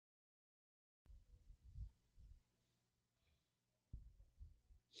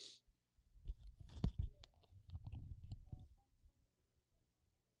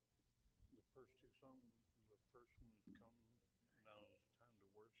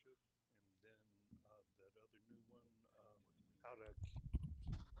How to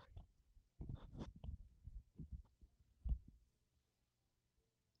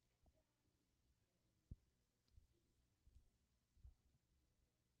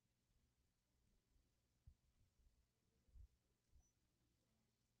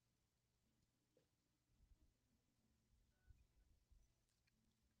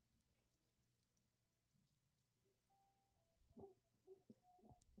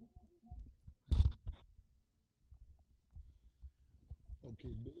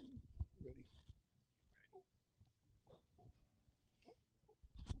Okay, ready.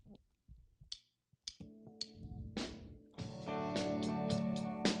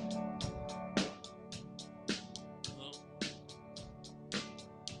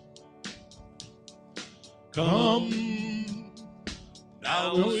 Come,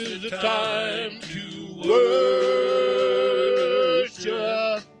 now is the time to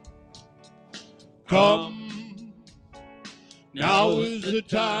worship. Come, now is the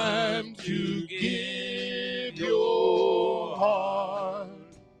time to give your heart.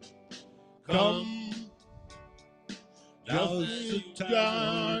 Come, now is the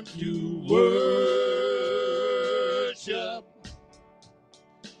time to worship.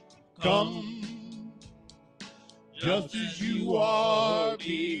 Come, just as you are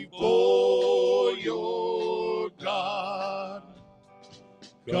before your God.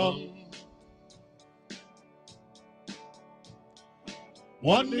 Come.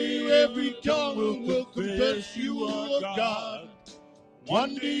 One day every tongue will confess you are God.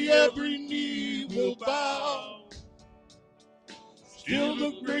 One day every knee will bow. Still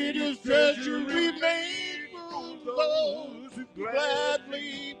the greatest treasure remains for those who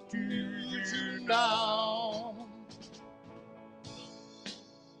gladly choose you now.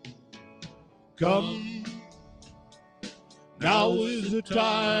 Come, now is the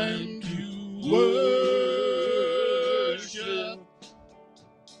time to worship.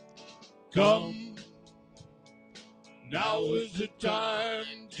 Come, now is the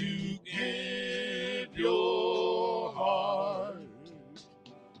time to give your heart.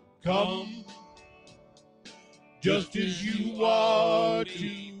 Come, just as you are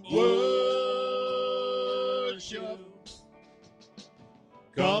to worship.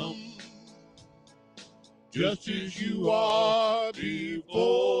 Come, just as you are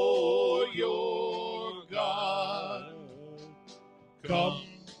before your God. Come,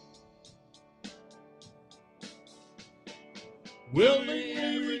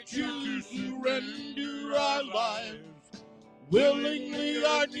 willingly we choose to surrender our lives. Willingly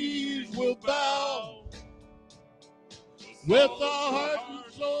our knees will bow. With our heart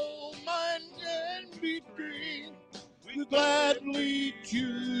and soul, mind and being, we gladly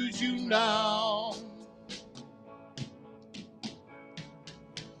choose you now.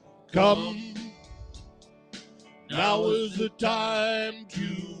 Come, now is the time to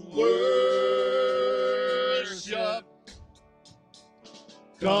worship.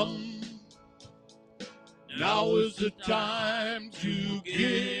 Come, now is the time to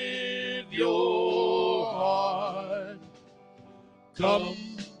give your heart. Come,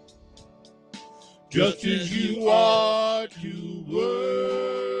 just as you are to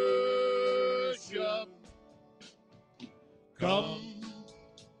worship. Come,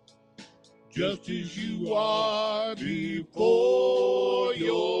 just as you are before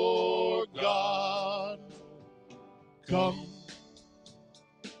your God. Come,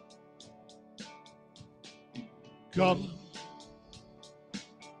 come,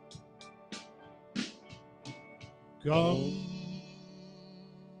 come.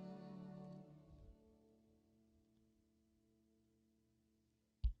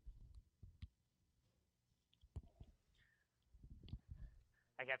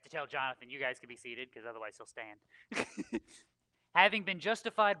 I have to tell Jonathan, you guys can be seated because otherwise he'll stand. Having been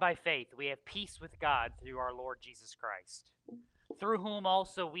justified by faith, we have peace with God through our Lord Jesus Christ, through whom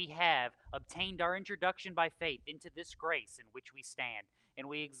also we have obtained our introduction by faith into this grace in which we stand, and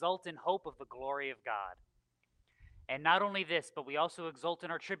we exult in hope of the glory of God. And not only this, but we also exult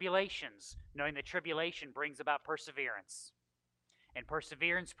in our tribulations, knowing that tribulation brings about perseverance, and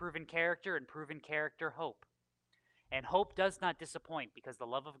perseverance, proven character, and proven character, hope. And hope does not disappoint because the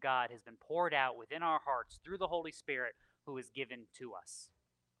love of God has been poured out within our hearts through the Holy Spirit who is given to us.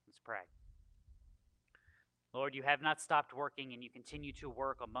 Let's pray. Lord, you have not stopped working and you continue to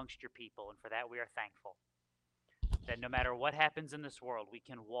work amongst your people, and for that we are thankful. That no matter what happens in this world, we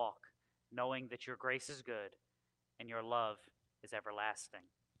can walk knowing that your grace is good and your love is everlasting.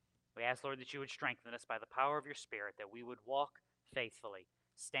 We ask, Lord, that you would strengthen us by the power of your Spirit, that we would walk faithfully,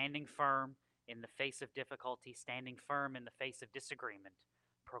 standing firm in the face of difficulty, standing firm in the face of disagreement,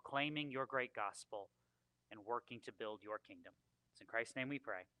 proclaiming your great gospel, and working to build your kingdom. It's in Christ's name we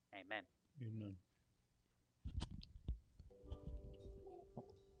pray. Amen. Amen.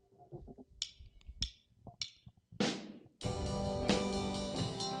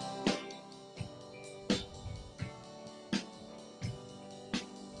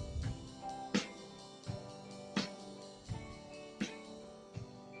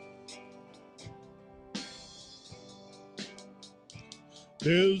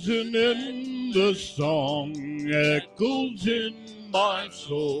 There's an endless song echoes in my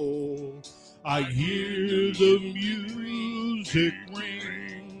soul. I hear the music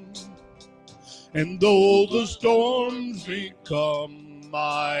ring, and though the storms may come,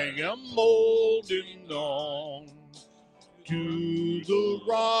 I am holding on to the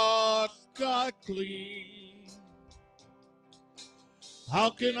rock I cling.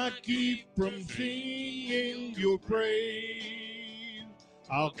 How can I keep from singing your praise?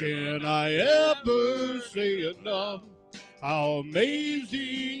 How can I ever say enough? How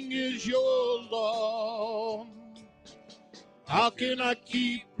amazing is your love? How can I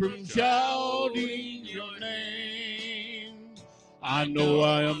keep from shouting your name? I know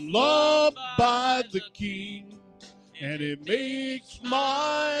I am loved by the King, and it makes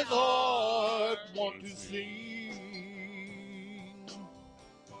my heart want to sing.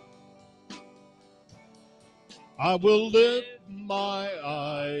 I will lift my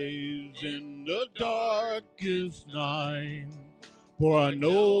eyes in the darkest night, for I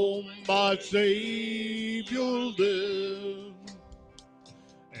know my Savior lives,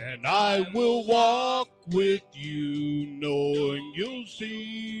 and I will walk with you, knowing you'll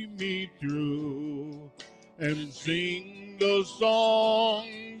see me through, and sing the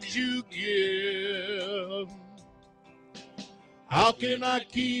songs you give. How can I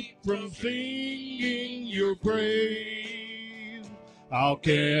keep from singing your praise? How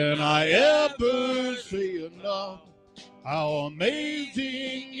can I ever say enough? How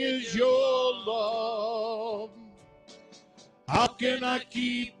amazing is your love? How can I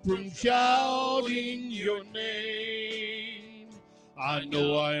keep from shouting your name? I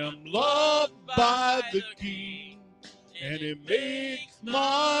know I am loved by the King, and it makes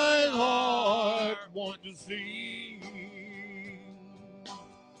my heart want to sing.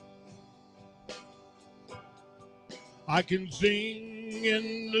 I can sing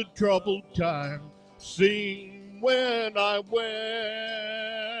in the troubled time, sing when I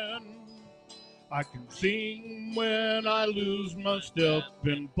win. I can sing when I lose my step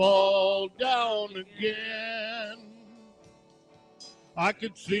and fall down again. I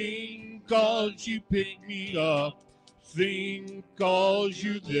could sing 'cause you pick me up, sing 'cause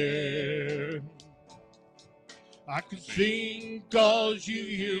you're there. I could sing 'cause you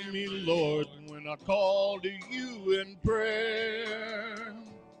hear me, Lord, when I call to you in prayer.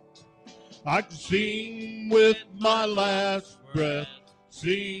 I could sing with my last breath,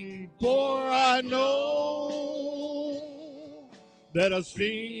 sing for I know that I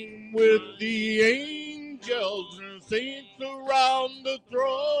sing with the angels and saints around the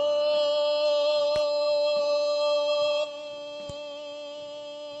throne.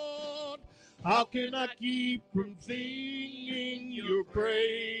 How can I keep from singing your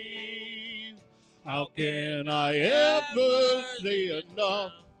praise? How can I ever say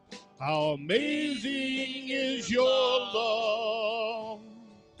enough? How amazing is your love?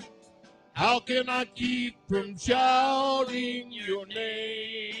 How can I keep from shouting your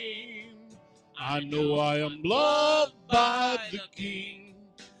name? I know I am loved by the King,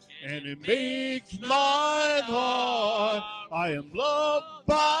 and it makes my heart. I am loved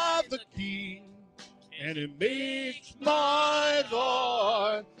by the King, and it makes my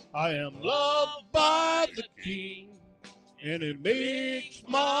heart. I am loved by the King, and it makes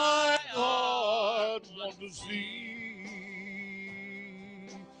my heart want to sing.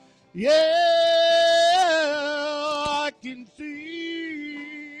 Yeah, I can sing.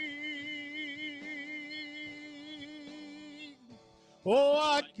 Oh,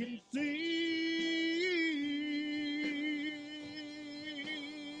 I can sing.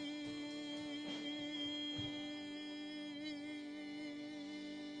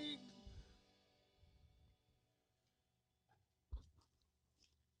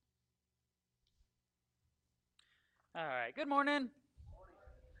 All right. Good morning.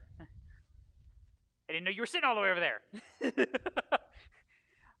 I didn't know you were sitting all the way over there.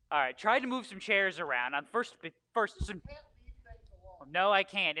 All right. Tried to move some chairs around. I'm first. No, I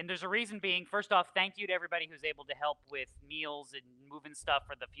can't. And there's a reason being. First off, thank you to everybody who's able to help with meals and moving stuff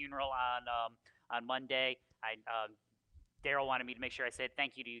for the funeral on Monday. Daryl wanted me to make sure I said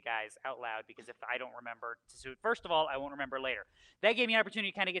thank you to you guys out loud, because if I don't remember to, first of all, I won't remember later. That gave me an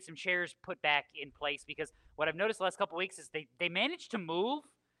opportunity to kind of get some chairs put back in place, because what I've noticed the last couple weeks is they managed to move,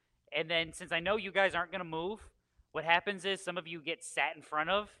 and then since I know you guys aren't going to move, what happens is some of you get sat in front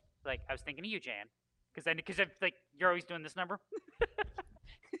of, like, I was thinking of you, Jan, because like, you're always doing this number.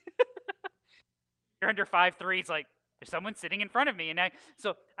 You're under 5'3". It's like, there's someone sitting in front of me. And I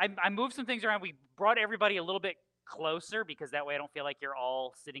moved some things around. We brought everybody a little bit closer, because that way I don't feel like you're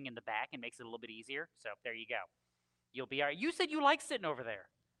all sitting in the back, and makes it a little bit easier. So there you go. You'll be all right. You said you like sitting over there.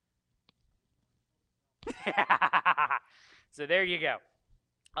 So there you go.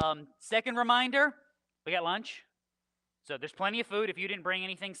 Second reminder, we got lunch. So there's plenty of food. If you didn't bring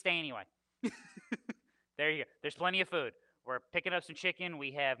anything, stay anyway. There you go. There's plenty of food. We're picking up some chicken.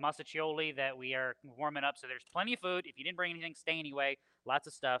 We have massaccioli that we are warming up. So there's plenty of food. If you didn't bring anything, stay anyway. Lots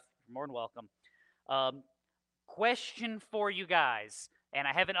of stuff. You're more than welcome. Question for you guys. And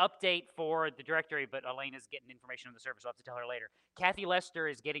I have an update for the directory, but Elena's getting information on the service. I'll have to tell her later. Kathy Lester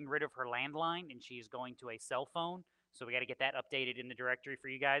is getting rid of her landline, and she's going to a cell phone. So we got to get that updated in the directory for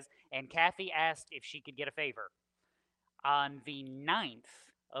you guys. And Kathy asked if she could get a favor. On the 9th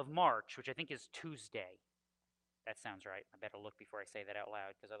of March, which I think is Tuesday. That sounds right. I better look before I say that out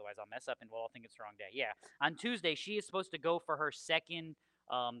loud, because otherwise I'll mess up and we'll all think it's the wrong day. Yeah. On Tuesday, she is supposed to go for her second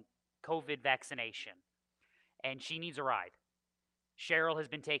COVID vaccination, and she needs a ride. Cheryl has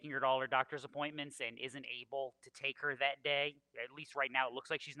been taking her to all her doctor's appointments and isn't able to take her that day. At least right now, it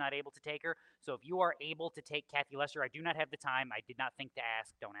looks like she's not able to take her. So if you are able to take Kathy Lester, I do not have the time. I did not think to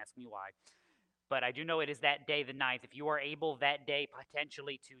ask. Don't ask me why. But I do know it is that day, the 9th. If you are able that day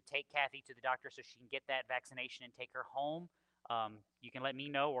potentially to take Kathy to the doctor so she can get that vaccination and take her home, you can let me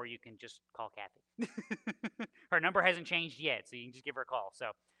know, or you can just call Kathy. Her number hasn't changed yet, so you can just give her a call.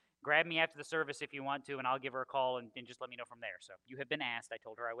 So grab me after the service if you want to, and I'll give her a call, and just let me know from there. So you have been asked. I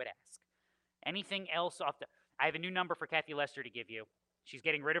told her I would ask. Anything else I have a new number for Kathy Lester to give you. She's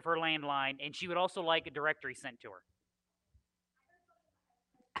getting rid of her landline, and she would also like a directory sent to her.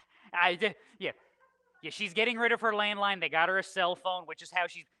 Yeah, she's getting rid of her landline. They got her a cell phone, which is how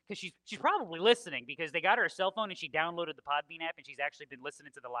she's probably listening, because they got her a cell phone and she downloaded the Podbean app, and she's actually been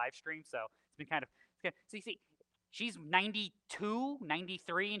listening to the live stream. So it's been kind of, so you see, she's 92,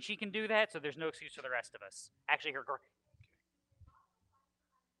 93, and she can do that. So there's no excuse for the rest of us. Actually,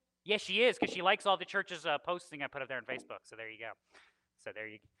 yes, she is, because she likes all the church's posting I put up there on Facebook. So there you go.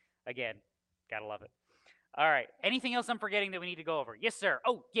 Again, gotta love it. All right. Anything else I'm forgetting that we need to go over? Yes, sir.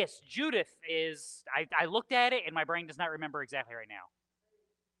 Oh, yes. Judith is. I looked at it and my brain does not remember exactly right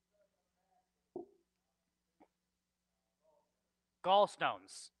now.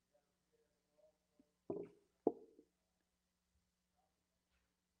 Gallstones.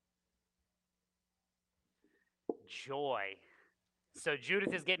 Joy. So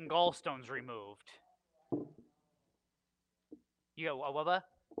Judith is getting gallstones removed. You go, what?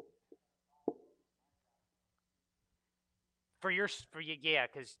 Yeah,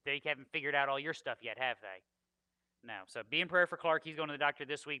 because they haven't figured out all your stuff yet, have they? No. So be in prayer for Clark. He's going to the doctor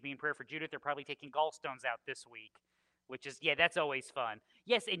this week. Be in prayer for Judith. They're probably taking gallstones out this week, which is, yeah, that's always fun.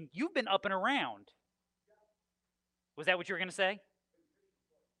 Yes, and you've been up and around. Was that what you were going to say?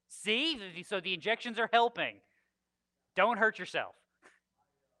 See? So the injections are helping. Don't hurt yourself.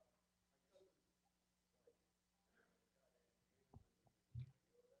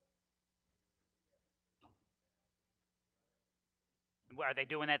 Are they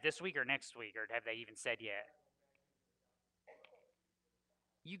doing that this week or next week, or have they even said yet?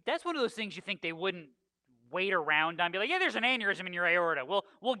 That's one of those things you think they wouldn't wait around on, be like, yeah, there's an aneurysm in your aorta.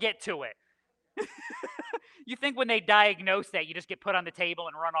 We'll get to it. You think when they diagnose that, you just get put on the table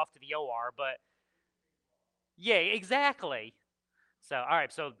and run off to the OR, but yeah, exactly. So, all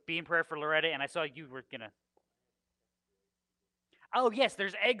right, so be in prayer for Loretta, and I saw you were going to. Oh, yes,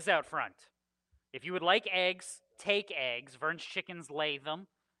 there's eggs out front. If you would like eggs, take eggs. Vern's chickens lay them,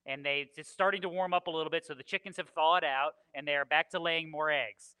 and it's starting to warm up a little bit, so the chickens have thawed out, and they are back to laying more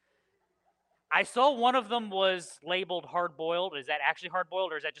eggs. I saw one of them was labeled hard-boiled. Is that actually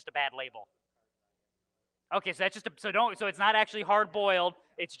hard-boiled, or is that just a bad label? Okay, so that's just so it's not actually hard-boiled.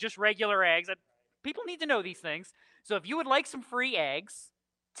 It's just regular eggs. People need to know these things. So if you would like some free eggs,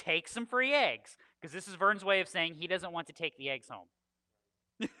 take some free eggs, because this is Vern's way of saying he doesn't want to take the eggs home.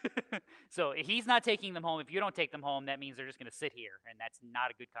 So he's not taking them home. If you don't take them home, that means they're just going to sit here, and that's not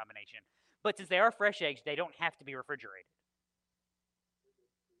a good combination. But since they are fresh eggs, they don't have to be refrigerated.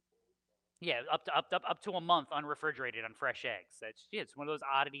 Yeah, up to a month unrefrigerated on fresh eggs. It's one of those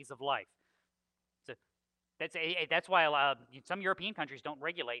oddities of life. So That's why some European countries don't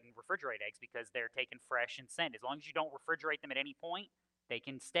regulate and refrigerate eggs because they're taken fresh and sent. As long as you don't refrigerate them at any point, they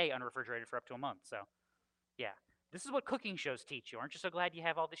can stay unrefrigerated for up to a month. So, yeah. This is what cooking shows teach you. Aren't you so glad you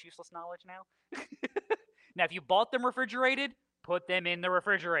have all this useless knowledge now? Now, if you bought them refrigerated, put them in the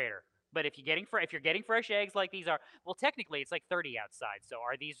refrigerator. But if you're getting fresh eggs like these are, well, technically it's like 30 outside. So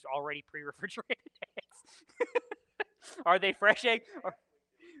are these already pre-refrigerated eggs? Are they fresh eggs? Or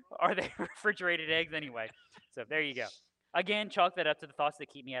are they refrigerated eggs anyway? So there you go. Again, chalk that up to the thoughts that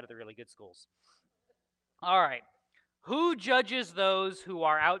keep me out of the really good schools. All right. Who judges those who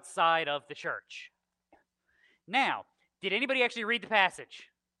are outside of the church? Now, did anybody actually read the passage?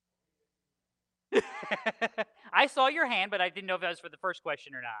 I saw your hand, but I didn't know if that was for the first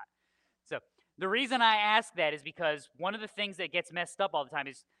question or not. So the reason I ask that is because one of the things that gets messed up all the time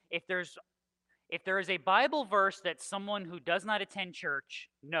is if there is a Bible verse that someone who does not attend church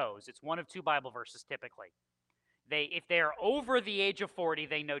knows, it's one of two Bible verses typically. If they are over the age of 40,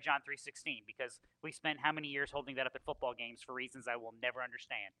 they know John 3:16 because we spent how many years holding that up at football games for reasons I will never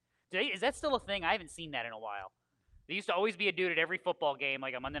understand. Is that still a thing? I haven't seen that in a while. There used to always be a dude at every football game,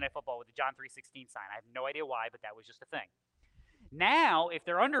 like a Monday Night Football, with the John 3:16 sign. I have no idea why, but that was just a thing. Now, if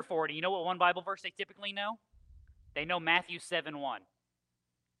they're under 40, you know what one Bible verse they typically know? They know Matthew 7:1.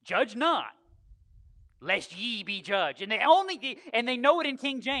 Judge not, lest ye be judged. And they know it in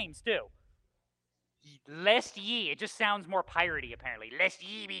King James too. Lest ye. It just sounds more piratey, apparently. Lest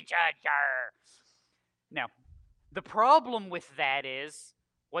ye be judged. Now, the problem with that is,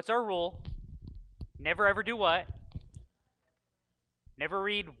 what's our rule? Never ever do what? Never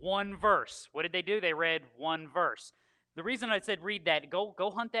read one verse. What did they do? They read one verse. The reason I said read that, go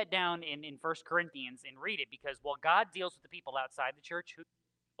hunt that down in 1 Corinthians and read it, because while God deals with the people outside the church, who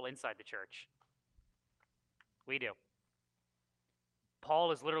people inside the church? We do.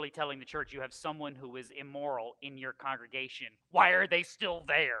 Paul is literally telling the church, you have someone who is immoral in your congregation. Why are they still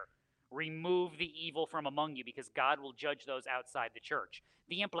there? Remove the evil from among you, because God will judge those outside the church.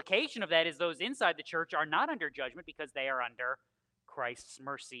 The implication of that is those inside the church are not under judgment because they are under Christ's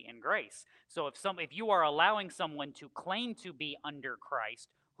mercy and grace. So if you are allowing someone to claim to be under Christ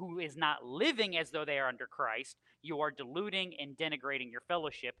who is not living as though they are under Christ, you are diluting and denigrating your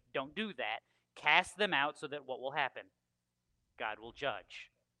fellowship. Don't do that. Cast them out so that what will happen? God will judge.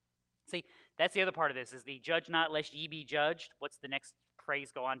 See, that's the other part of this, is the judge not lest ye be judged. What's the next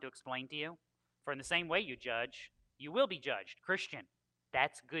phrase go on to explain to you? For in the same way you judge, you will be judged. Christian,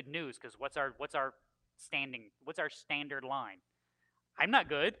 that's good news, because what's our standard line? I'm not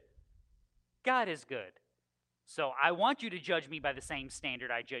good. God is good. So I want you to judge me by the same standard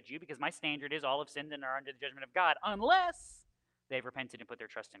I judge you, because my standard is all have sinned and are under the judgment of God, unless they've repented and put their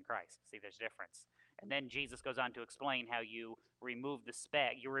trust in Christ. See, there's a difference. And then Jesus goes on to explain how you remove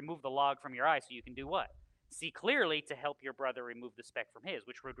the log from your eye so you can do what? See clearly to help your brother remove the speck from his,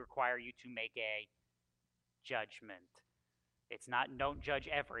 which would require you to make a judgment. It's not don't judge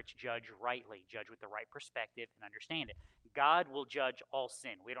ever, it's judge rightly. Judge with the right perspective and understand it. God will judge all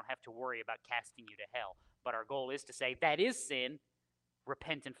sin. We don't have to worry about casting you to hell. But our goal is to say, that is sin,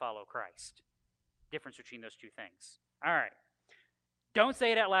 repent and follow Christ. Difference between those two things. All right. Don't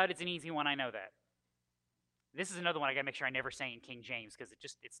say it out loud. It's an easy one. I know that. This is another one I got to make sure I never say in King James, because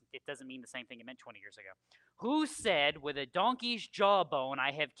it doesn't mean the same thing it meant 20 years ago. Who said, with a donkey's jawbone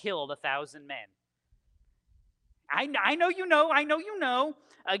I have killed 1,000 men? I know you know. I know you know.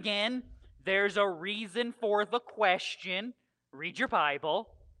 Again, there's a reason for the question. Read your Bible.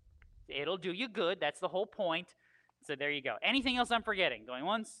 It'll do you good. That's the whole point. So there you go. Anything else I'm forgetting? Going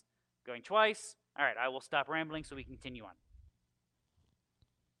once? Going twice? All right, I will stop rambling so we can continue on.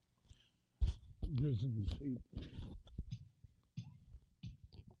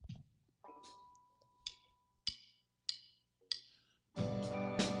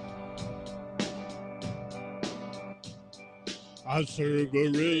 I serve a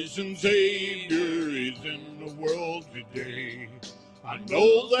risen Savior, He's in the world today. I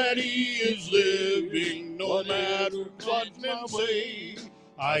know that He is living, no matter what men say.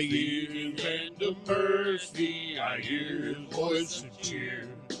 I hear His hand of mercy, I hear His voice of cheer.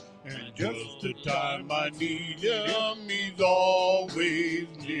 And just the time I need Him, He's always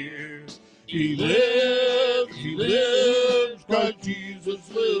near. He lives, Christ Jesus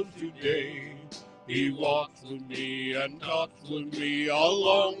lives today. He walks with me and talks with me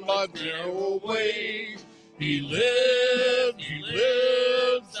along my narrow way. He lives,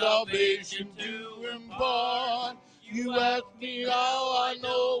 salvation to impart. You ask me how I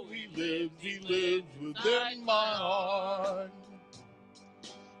know He lives within my heart.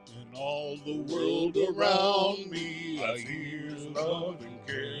 In all the world around me, I hear His love and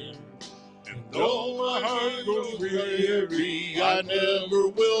care. Though my heart grows weary, I never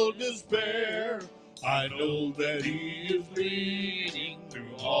will despair. I know that He is leading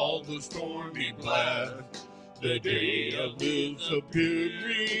through all the stormy blast. The day of His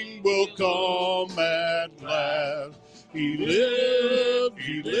appearing will come at last. He lives,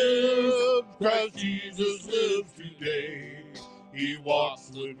 Christ Jesus lives today. He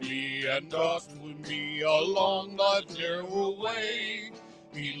walks with me and talks with me along life's narrow way.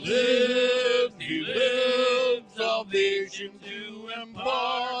 He lives, salvation to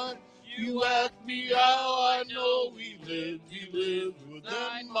impart. You ask me how I know He lives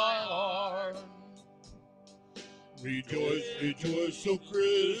within my heart. Rejoice, rejoice, O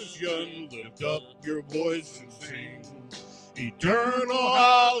Christian, lift up your voice and sing. Eternal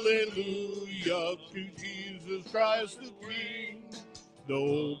hallelujah to Jesus Christ the King. The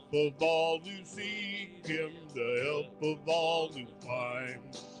hope of all who seek Him, the help of all who find.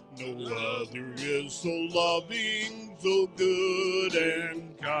 No other is so loving, so good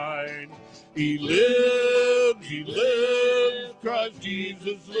and kind. He lives, Christ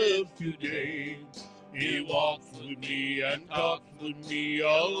Jesus lives today. He walks with me and talks with me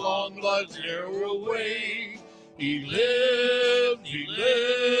along life's narrow way. He lives,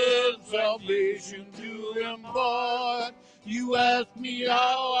 salvation to impart. You ask me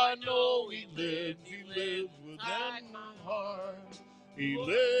how I know He lives within my heart. He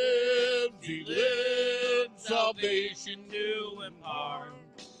lives, salvation to impart.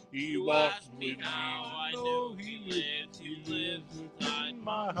 He walks with me, I know He lives within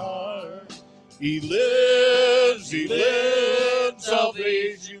my heart. He lives,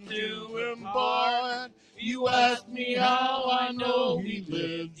 salvation to impart. You ask me how I know He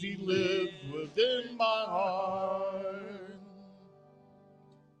lives within my heart.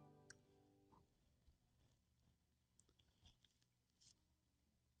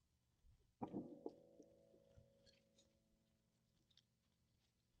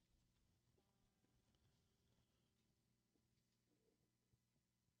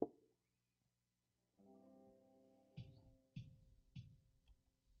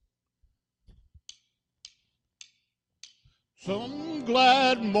 Some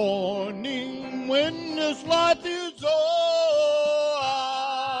glad morning when this life is o'er,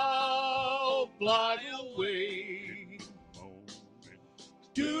 I'll fly away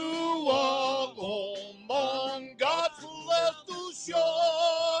to walk home on God's celestial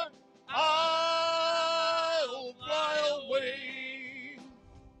shore. I'll fly away.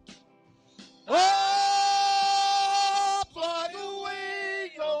 Oh, fly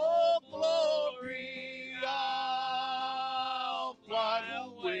away, oh glory, I'll fly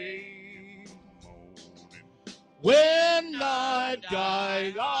away. When I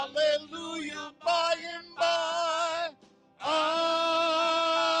die, hallelujah, by and by,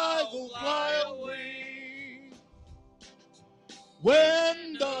 I will fly away.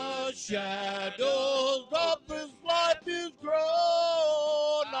 When the shadows of this life is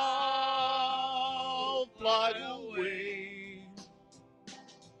grown, I'll fly away.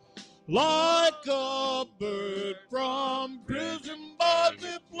 Like a bird from prison bars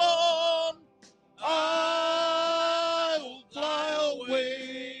it flown, I will fly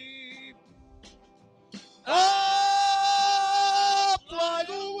away. I'll fly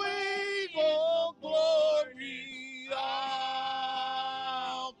away, oh glory,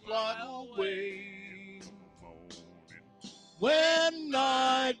 I'll fly away. When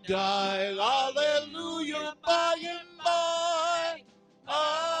I die, hallelujah, by and by,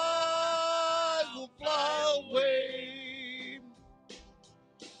 I will fly away.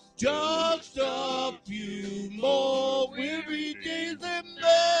 Just a few more weary days and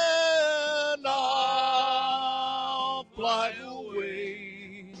then I'll fly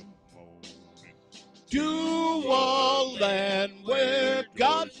away to a land where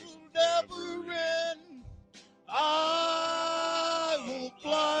God will never end. I will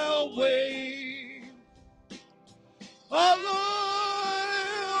fly away. I'll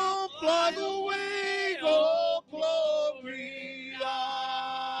fly away, oh glory,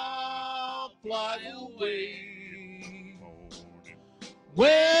 I'll fly away.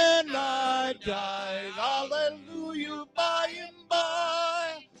 When I die, hallelujah, by and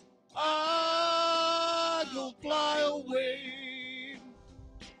by, I will fly away.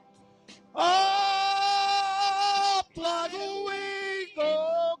 I'll fly away,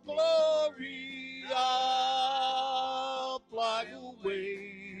 oh glory, I'll fly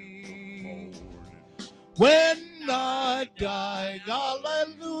away. When I die,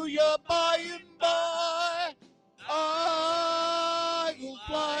 hallelujah, by and by, I will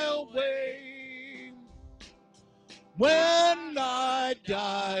fly away. When I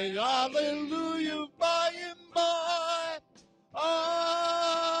die. Hallelujah, by and by,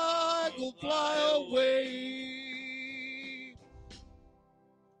 I will fly away.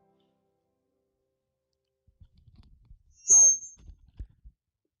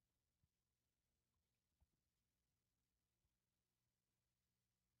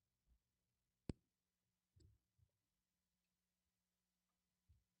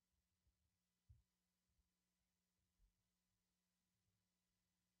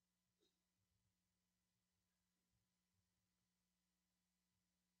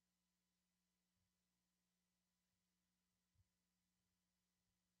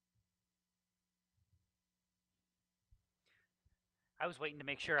 I was waiting to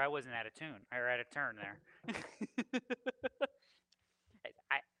make sure I wasn't out of tune or out of turn there.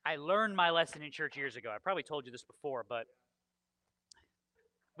 I learned my lesson in church years ago. I probably told you this before, but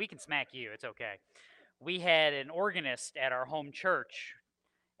we can smack you. It's okay. We had an organist at our home church,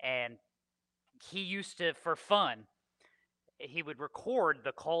 and he used to, for fun, he would record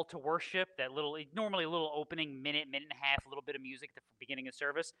the call to worship, that little, normally a little opening minute, minute and a half, a little bit of music at the beginning of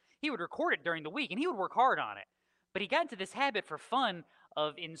service. He would record it during the week, and he would work hard on it. But he got into this habit for fun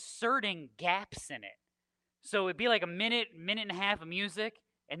of inserting gaps in it. So it'd be like a minute, minute and a half of music,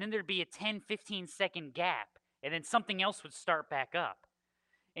 and then there'd be a 10, 15-second gap, and then something else would start back up.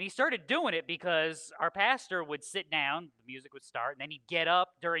 And he started doing it because our pastor would sit down, the music would start, and then he'd get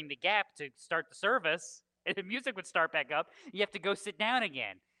up during the gap to start the service, and the music would start back up. You have to go sit down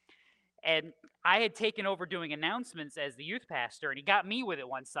again. And I had taken over doing announcements as the youth pastor, and he got me with it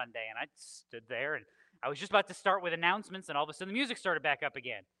one Sunday, and I stood there, and I was just about to start with announcements, and all of a sudden the music started back up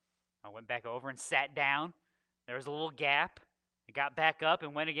again. I went back over and sat down. There was a little gap. I got back up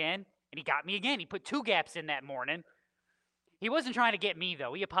and went again, and he got me again. He put 2 gaps in that morning. He wasn't trying to get me,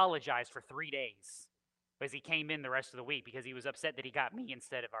 though. He apologized for 3 days because he came in the rest of the week because he was upset that he got me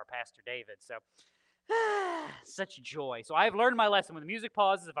instead of our Pastor David. So, such joy. So I've learned my lesson. When the music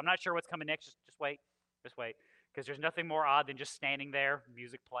pauses, if I'm not sure what's coming next, just wait. Just wait. Because there's nothing more odd than just standing there,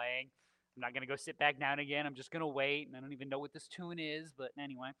 music playing. I'm not going to go sit back down again. I'm just going to wait, and I don't even know what this tune is, but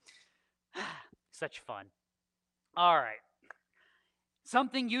anyway. Such fun. All right.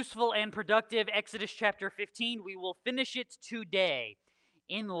 Something useful and productive, Exodus chapter 15. We will finish it today.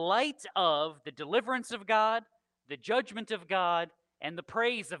 In light of the deliverance of God, the judgment of God, and the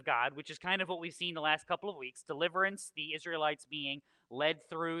praise of God, which is kind of what we've seen the last couple of weeks. Deliverance, the Israelites being led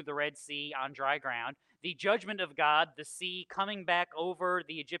through the Red Sea on dry ground. The judgment of God, the sea coming back over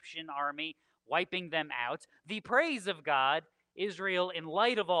the Egyptian army, wiping them out. The praise of God, Israel, in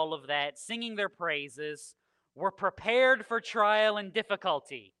light of all of that, singing their praises, were prepared for trial and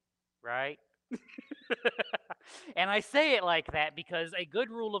difficulty, right? And I say it like that because a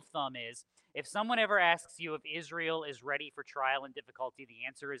good rule of thumb is, if someone ever asks you if Israel is ready for trial and difficulty, the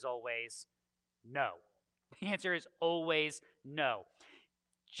answer is always no. The answer is always no.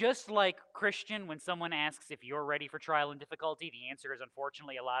 Just like Christian, when someone asks if you're ready for trial and difficulty, the answer is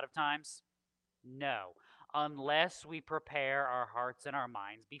unfortunately a lot of times no, unless we prepare our hearts and our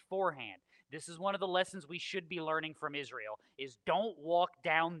minds beforehand. This is one of the lessons we should be learning from Israel, is don't walk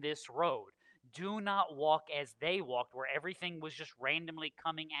down this road. Do not walk as they walked, where everything was just randomly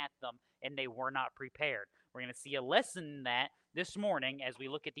coming at them and they were not prepared. We're going to see a lesson in that this morning as we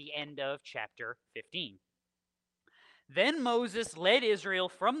look at the end of chapter 15. Then Moses led Israel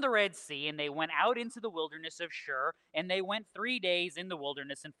from the Red Sea, and they went out into the wilderness of Shur, and they went 3 days in the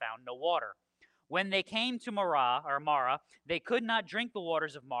wilderness and found no water. When they came to Marah, they could not drink the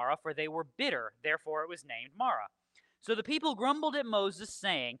waters of Marah, for they were bitter. Therefore it was named Marah. So the people grumbled at Moses,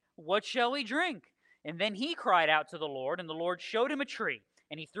 saying, "What shall we drink?" And then he cried out to the Lord, and the Lord showed him a tree,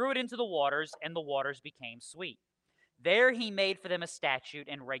 and he threw it into the waters, and the waters became sweet. There he made for them a statute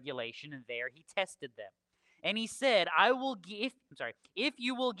and regulation, and there he tested them. And he said, if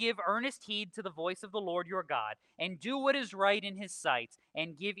you will give earnest heed to the voice of the Lord your God, and do what is right in his sight,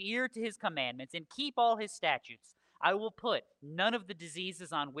 and give ear to his commandments, and keep all his statutes, I will put none of the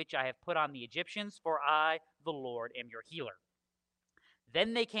diseases on which I have put on the Egyptians, for I, the Lord, am your healer.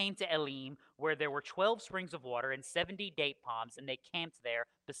 Then they came to Elim, where there were 12 springs of water and 70 date palms, and they camped there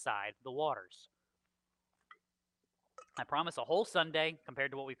beside the waters. I promise a whole Sunday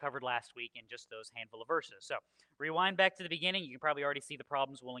compared to what we covered last week in just those handful of verses. So rewind back to the beginning. You can probably already see the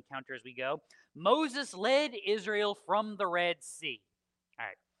problems we'll encounter as we go. Moses led Israel from the Red Sea. All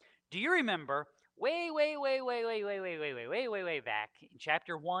right. Do you remember way back in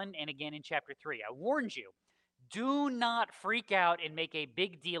chapter 1 and again in chapter 3? I warned you, do not freak out and make a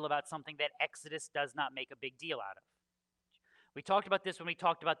big deal about something that Exodus does not make a big deal out of. We talked about this when we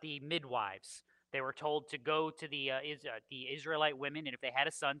talked about the midwives. They were told to go to the Israelite women, and if they had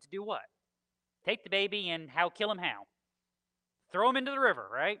a son, to do what? Take the baby and kill him how? Throw him into the river,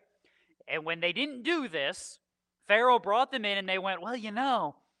 right? And when they didn't do this, Pharaoh brought them in, and they went, well,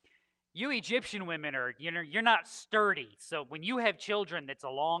 you Egyptian women you're not sturdy. So when you have children, that's a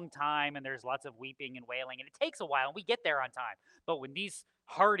long time, and there's lots of weeping and wailing, and it takes a while, and we get there on time. But when these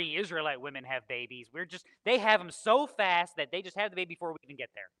hardy Israelite women have babies, they have them so fast that they just have the baby before we even get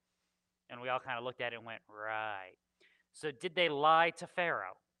there. And we all kind of looked at it and went, right. So did they lie to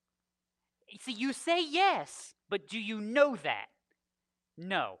Pharaoh? See, you say yes, but do you know that?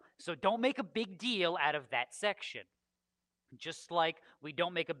 No. So don't make a big deal out of that section. Just like we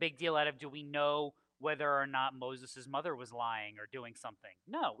don't make a big deal out of, do we know whether or not Moses' mother was lying or doing something?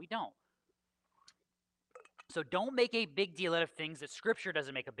 No, we don't. So don't make a big deal out of things that Scripture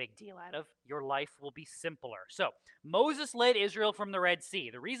doesn't make a big deal out of. Your life will be simpler. So Moses led Israel from the Red Sea.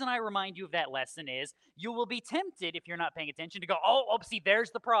 The reason I remind you of that lesson is you will be tempted, if you're not paying attention, to go, oh, see,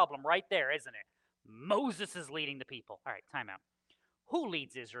 there's the problem right there, isn't it? Moses is leading the people. All right, time out. Who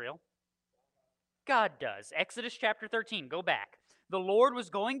leads Israel? God does. Exodus chapter 13, go back. The Lord was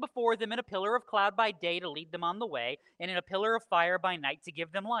going before them in a pillar of cloud by day to lead them on the way, and in a pillar of fire by night to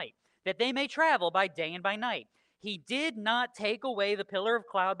give them light, that they may travel by day and by night. He did not take away the pillar of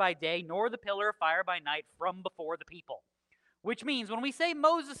cloud by day, nor the pillar of fire by night from before the people. Which means when we say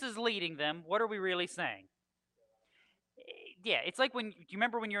Moses is leading them, what are we really saying? Yeah, it's like do you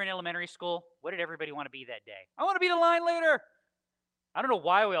remember when you were in elementary school? What did everybody want to be that day? I want to be the line leader. I don't know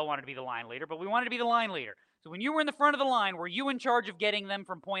why we all wanted to be the line leader, but we wanted to be the line leader. So when you were in the front of the line, were you in charge of getting them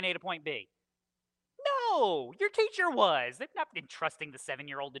from point A to point B? No, your teacher was. They've not been trusting the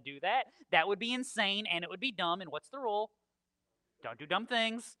 7-year-old to do that. That would be insane, and it would be dumb. And what's the rule? Don't do dumb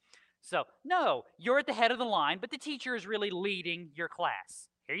things. So, no, you're at the head of the line, but the teacher is really leading your class.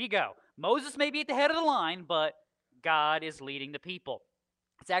 Here you go. Moses may be at the head of the line, but God is leading the people.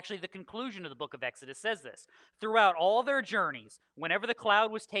 It's actually the conclusion of the book of Exodus says this. Throughout all their journeys, whenever the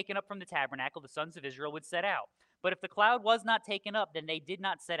cloud was taken up from the tabernacle, the sons of Israel would set out. But if the cloud was not taken up, then they did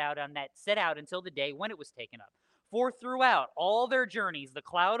not set out until the day when it was taken up. For throughout all their journeys, the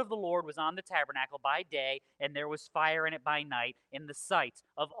cloud of the Lord was on the tabernacle by day, and there was fire in it by night, in the sight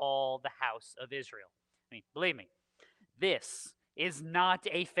of all the house of Israel. I mean, believe me, this is not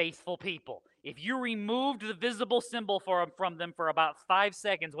a faithful people. If you removed the visible symbol from them for about 5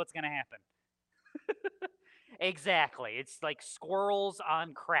 seconds, what's going to happen? Exactly. It's like squirrels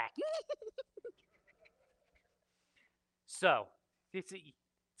on crack. So, it's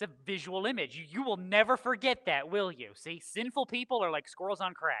a visual image. You will never forget that, will you? See, sinful people are like squirrels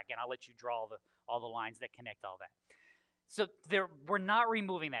on crack, and I'll let you draw all the lines that connect all that. So we're not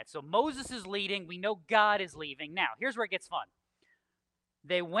removing that. So Moses is leading. We know God is leaving. Now, here's where it gets fun.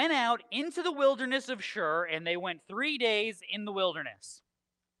 They went out into the wilderness of Shur, and they went 3 days in the wilderness.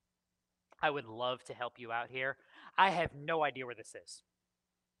 I would love to help you out here. I have no idea where this is.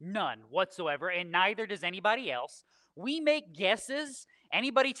 None whatsoever, and neither does anybody else. We make guesses.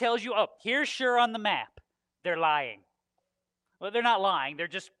 Anybody tells you, oh, here's Shur on the map, they're lying. Well, they're not lying. They're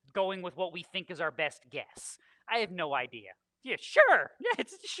just going with what we think is our best guess. I have no idea. Yeah, sure. Yeah,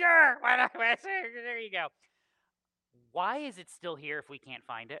 it's sure. There you go. Why is it still here if we can't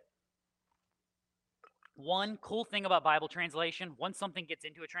find it? One cool thing about Bible translation, once something gets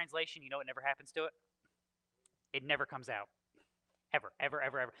into a translation, you know what never happens to it? It never comes out. Ever, ever,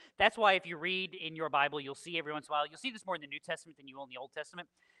 ever, ever. That's why if you read in your Bible, you'll see every once in a while, you'll see this more in the New Testament than you will in the Old Testament.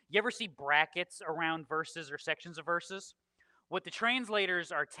 You ever see brackets around verses or sections of verses? What the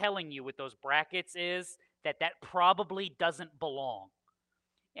translators are telling you with those brackets is that probably doesn't belong.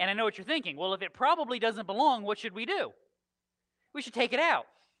 And I know what you're thinking. Well, if it probably doesn't belong, what should we do? We should take it out.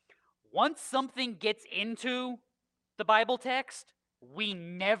 Once something gets into the Bible text, we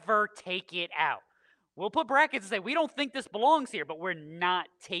never take it out. We'll put brackets and say, we don't think this belongs here, but we're not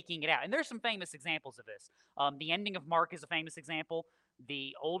taking it out. And there's some famous examples of this. The ending of Mark is a famous example.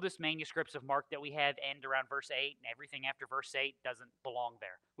 The oldest manuscripts of Mark that we have end around verse 8, and everything after verse 8 doesn't belong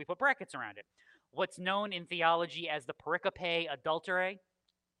there. We put brackets around it. What's known in theology as the pericope adulterae,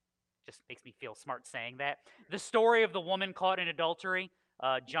 just makes me feel smart saying that. The story of the woman caught in adultery,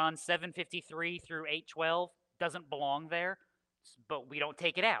 John 7:53 through 8:12, doesn't belong there, but we don't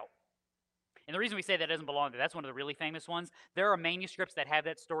take it out. And the reason we say that doesn't belong there, that's one of the really famous ones. There are manuscripts that have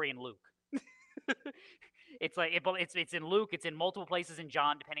that story in Luke. It's like it's in Luke, it's in multiple places in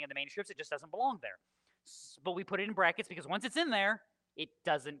John, depending on the manuscripts. It just doesn't belong there. But we put it in brackets because once it's in there, it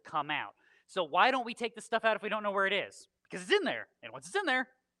doesn't come out. So why don't we take the stuff out if we don't know where it is? Because it's in there, and once it's in there,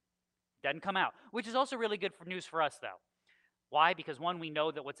 it doesn't come out. Which is also really good for news for us, though. Why? Because one, we know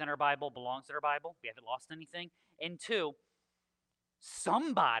that what's in our Bible belongs in our Bible. We haven't lost anything. And two,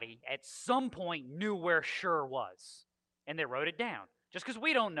 somebody at some point knew where Shur was, and they wrote it down. Just because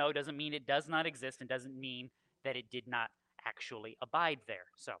we don't know doesn't mean it does not exist and doesn't mean that it did not actually abide there.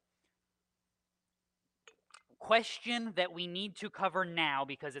 So, question that we need to cover now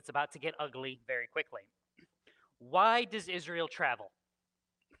because it's about to get ugly very quickly. Why does Israel travel?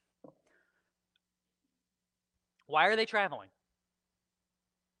 Why are they traveling?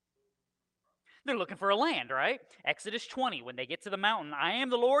 They're looking for a land, right? Exodus 20, when they get to the mountain, I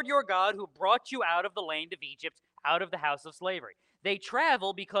am the Lord your God who brought you out of the land of Egypt, out of the house of slavery. They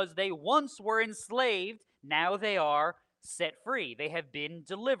travel because they once were enslaved, now they are set free. They have been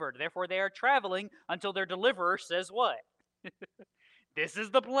delivered. Therefore, they are traveling until their deliverer says what? This is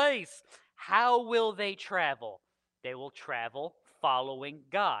the place. How will they travel? They will travel following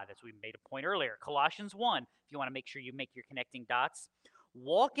God, as we made a point earlier. Colossians 1, if you want to make sure you make your connecting dots.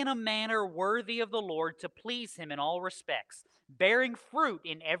 Walk in a manner worthy of the Lord to please him in all respects, bearing fruit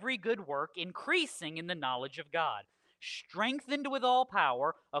in every good work, increasing in the knowledge of God, strengthened with all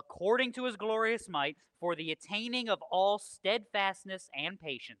power according to his glorious might for the attaining of all steadfastness and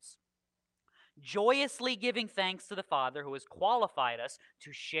patience, joyously giving thanks to the Father who has qualified us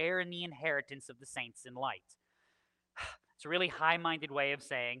to share in the inheritance of the saints in light. It's a really high-minded way of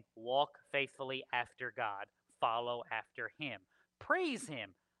saying walk faithfully after God, follow after him, praise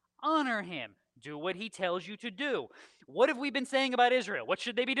him, honor him, do what he tells you to do. What have we been saying about Israel? What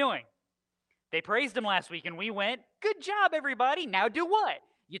should they be doing? They praised him last week and we went, good job, everybody. Now do what?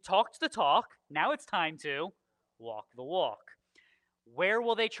 You talked the talk. Now it's time to walk the walk. Where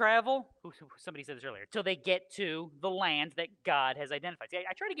will they travel? Somebody said this earlier. Till they get to the land that God has identified. See,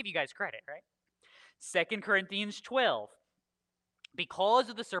 I try to give you guys credit, right? 2 Corinthians 12. Because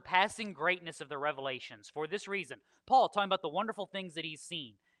of the surpassing greatness of the revelations, for this reason, Paul talking about the wonderful things that he's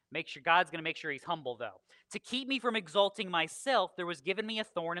seen. Make sure God's going to make sure he's humble, though. To keep me from exalting myself, there was given me a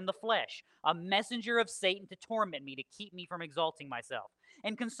thorn in the flesh, a messenger of Satan to torment me, to keep me from exalting myself.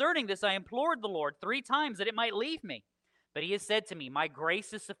 And concerning this, I implored the Lord 3 times that it might leave me. But he has said to me, my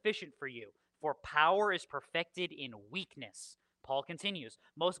grace is sufficient for you, for power is perfected in weakness. Paul continues,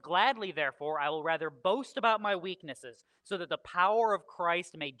 most gladly, therefore, I will rather boast about my weaknesses, so that the power of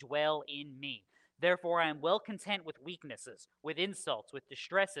Christ may dwell in me. Therefore, I am well content with weaknesses, with insults, with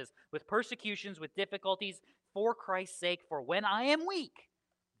distresses, with persecutions, with difficulties, for Christ's sake. For when I am weak,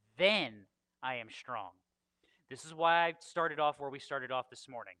 then I am strong. This is why I started off where we started off this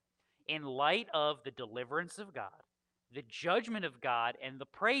morning. In light of the deliverance of God, the judgment of God, and the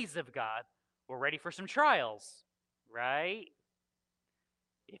praise of God, we're ready for some trials, right?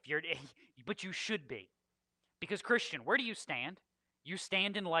 But you should be. Because Christian, where do you stand? You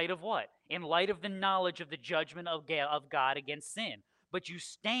stand in light of what? In light of the knowledge of the judgment of God against sin. But you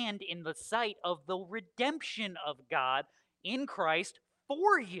stand in the sight of the redemption of God in Christ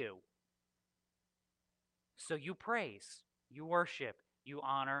for you. So you praise, you worship, you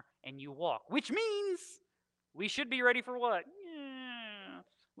honor, and you walk. Which means we should be ready for what?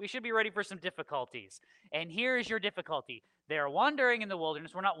 We should be ready for some difficulties. And here is your difficulty. They're wandering in the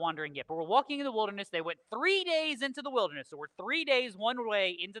wilderness. We're not wandering yet, but we're walking in the wilderness. They went 3 days into the wilderness. So we're 3 days one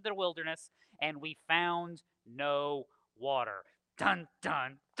way into the wilderness, and we found no water. Dun,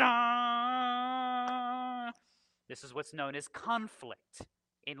 dun, dun! This is what's known as conflict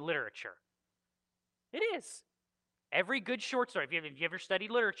in literature. It is. Every good short story, if you ever study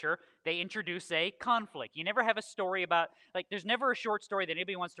literature, they introduce a conflict. You never have a story about, there's never a short story that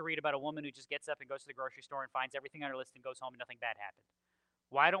anybody wants to read about a woman who just gets up and goes to the grocery store and finds everything on her list and goes home and nothing bad happened.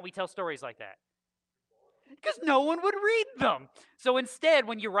 Why don't we tell stories like that? Because no one would read them. So instead,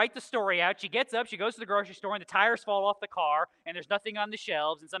 when you write the story out, she gets up, she goes to the grocery store, and the tires fall off the car, and there's nothing on the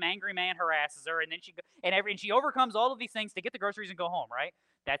shelves, and some angry man harasses her, and then she overcomes all of these things to get the groceries and go home, right?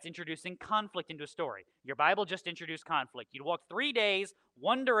 That's introducing conflict into a story. Your Bible just introduced conflict. You walk 3 days,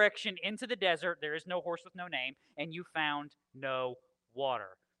 one direction into the desert. There is no horse with no name, and you found no water.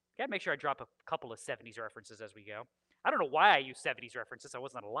 Got to make sure I drop a couple of 70s references as we go. I don't know why I use 70s references. I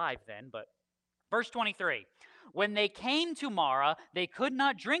wasn't alive then, but verse 23. When they came to Marah, they could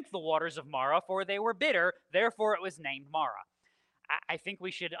not drink the waters of Marah, for they were bitter. Therefore, it was named Marah. I think we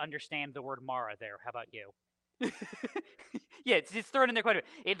should understand the word Marah there. How about you? Yeah, it's thrown in there quite a bit.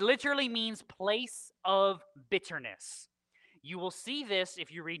 It literally means place of bitterness. You will see this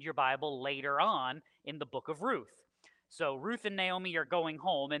if you read your Bible later on in the book of Ruth. So Ruth and Naomi are going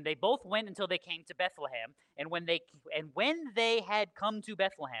home, and they both went until they came to Bethlehem. And when they had come to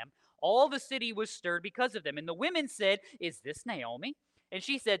Bethlehem, all the city was stirred because of them. And the women said, "Is this Naomi?" And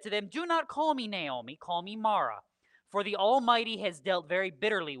she said to them, "Do not call me Naomi, call me Mara. For the Almighty has dealt very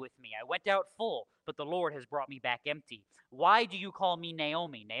bitterly with me. I went out full, but the Lord has brought me back empty. Why do you call me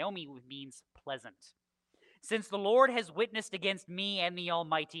Naomi? Naomi means pleasant. Since the Lord has witnessed against me and the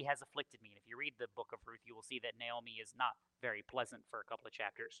Almighty has afflicted me. And if you read the book of Ruth, you will see that Naomi is not very pleasant for a couple of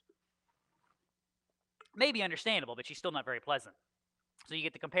chapters. Maybe understandable, but she's still not very pleasant. So you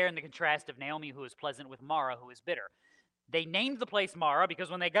get the compare and the contrast of Naomi, who is pleasant, with Mara, who is bitter. They named the place Mara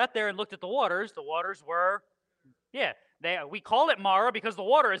because when they got there and looked at the waters were, we call it Mara because the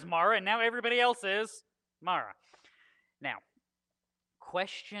water is Mara, and now everybody else is Mara. Now,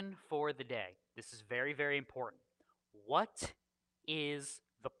 question for the day. This is very, very important. What is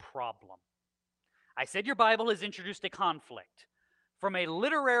the problem? I said your Bible has introduced a conflict. From a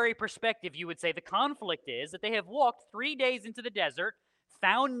literary perspective, you would say the conflict is that they have walked 3 days into the desert,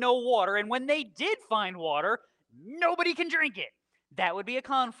 found no water, and when they did find water, nobody can drink it. That would be a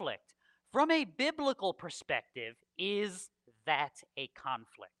conflict. From a biblical perspective, is that a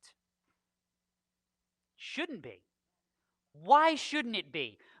conflict? Shouldn't be. Why shouldn't it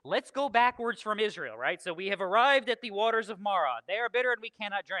be? Let's go backwards from Israel, right? So we have arrived at the waters of Mara. They are bitter and we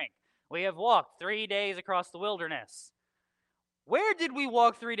cannot drink. We have walked 3 days across the wilderness. Where did we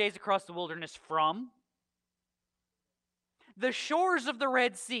walk 3 days across the wilderness from? The shores of the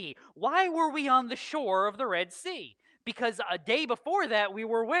Red Sea. Why were we on the shore of the Red Sea? Because a day before that, we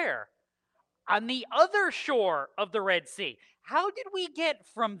were where? On the other shore of the Red Sea. How did we get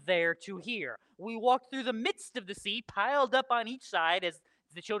from there to here? We walked through the midst of the sea, piled up on each side, as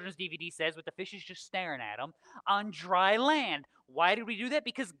the children's DVD says, with the fishes just staring at them, on dry land. Why did we do that?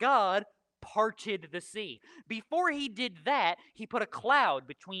 Because God parted the sea. Before he did that, he put a cloud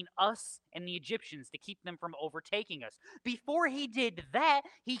between us and the Egyptians to keep them from overtaking us. Before he did that,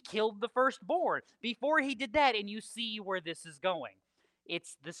 he killed the firstborn. Before he did that, and you see where this is going.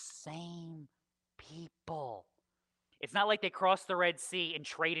 It's the same people. It's not like they crossed the Red Sea and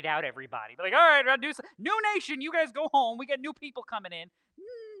traded out everybody. They're like, all right, I'll do some new nation. You guys go home. We got new people coming in.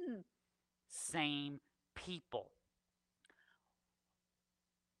 Same people.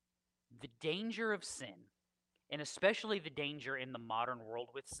 The danger of sin, and especially the danger in the modern world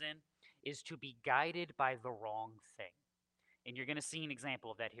with sin, is to be guided by the wrong thing. And you're going to see an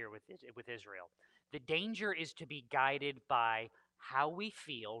example of that here with Israel. The danger is to be guided by how we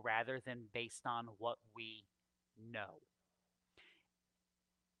feel rather than based on what we know.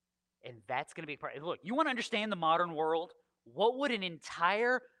 And that's going to be a part. Look, you want to understand the modern world? What would an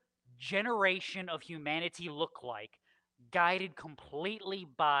entire generation of humanity look like guided completely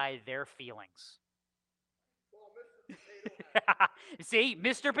by their feelings? See,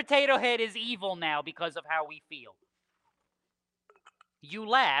 Mr. Potato Head is evil now because of how we feel. You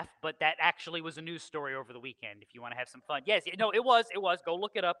laugh, but that actually was a news story over the weekend if you want to have some fun. Yes, no, it was. Go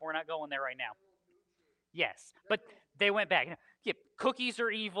look it up. We're not going there right now. Yes, but they went back. Yeah, cookies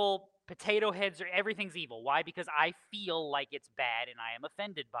are evil. Potato heads everything's evil. Why? Because I feel like it's bad and I am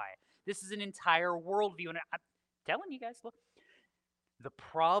offended by it. This is an entire worldview, and I'm telling you guys, look. The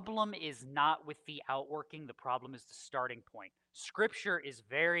problem is not with the outworking. The problem is the starting point. Scripture is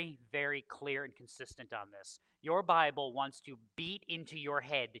very, very clear and consistent on this. Your Bible wants to beat into your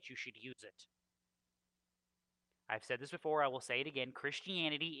head that you should use it. I've said this before. I will say it again.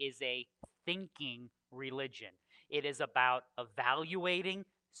 Christianity is a thinking religion. It is about evaluating,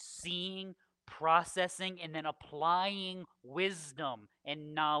 seeing, processing, and then applying wisdom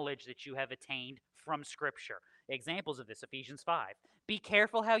and knowledge that you have attained from Scripture. Examples of this, Ephesians 5. Be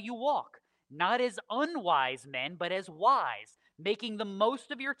careful how you walk, not as unwise men, but as wise, making the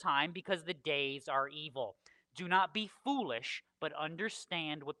most of your time because the days are evil. Do not be foolish, but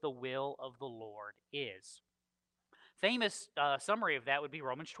understand what the will of the Lord is. Famous summary of that would be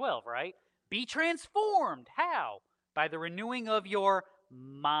Romans 12, right? Be transformed. How? By the renewing of your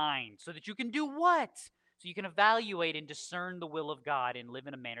mind, so that you can do what? So you can evaluate and discern the will of God and live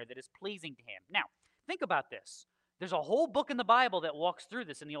in a manner that is pleasing to him. Now, think about this. There's a whole book in the Bible that walks through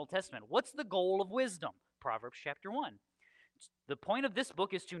this in the Old Testament. What's the goal of wisdom? Proverbs chapter 1. The point of this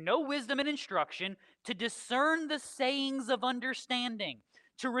book is to know wisdom and instruction, to discern the sayings of understanding,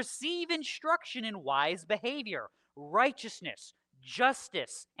 to receive instruction in wise behavior, righteousness,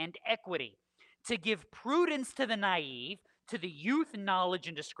 justice, and equity, to give prudence to the naive, to the youth knowledge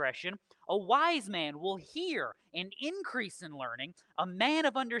and discretion. A wise man will hear and increase in learning. A man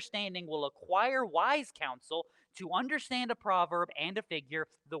of understanding will acquire wise counsel, to understand a proverb and a figure,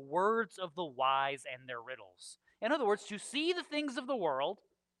 the words of the wise and their riddles. In other words, to see the things of the world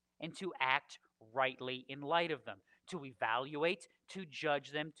and to act rightly in light of them, to evaluate, to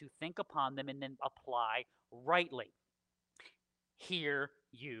judge them, to think upon them, and then apply rightly. Here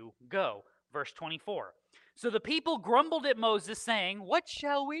you go. Verse 24. So the people grumbled at Moses, saying, "What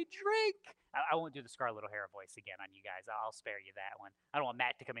shall we drink?" I won't do the Scarlet O'Hara voice again on you guys. I'll spare you that one. I don't want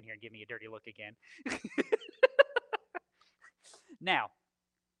Matt to come in here and give me a dirty look again. Now,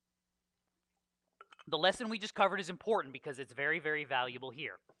 the lesson we just covered is important because it's very, very valuable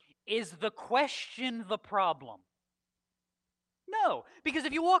here. Is the question the problem? No, because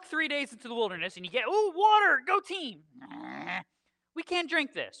if you walk 3 days into the wilderness and you get, "Oh, water, go team." We can't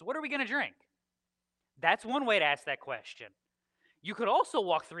drink this. What are we going to drink? That's one way to ask that question. You could also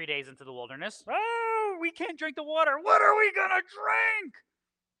walk 3 days into the wilderness. "Oh, we can't drink the water. What are we going to drink?"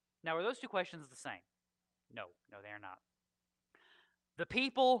 Now, are those two questions the same? No, they are not. The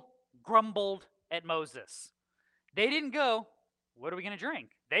people grumbled at Moses. They didn't go, "What are we going to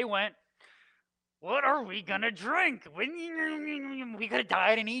drink?" They went, "What are we going to drink? We could have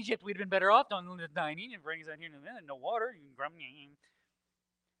died in Egypt. We'd have been better off than dying in Egypt. Bring us out here and no water."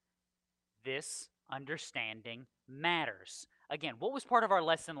 This understanding matters. Again, what was part of our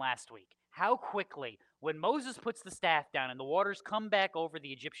lesson last week? How quickly, when Moses puts the staff down and the waters come back over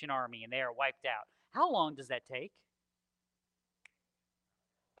the Egyptian army and they are wiped out, how long does that take?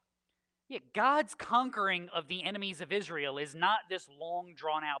 Yeah, God's conquering of the enemies of Israel is not this long,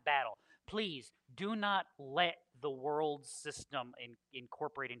 drawn-out battle. Please, do not let the world system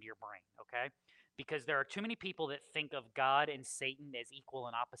incorporate into your brain, okay? Because there are too many people that think of God and Satan as equal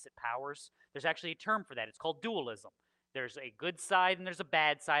and opposite powers. There's actually a term for that. It's called dualism. There's a good side and there's a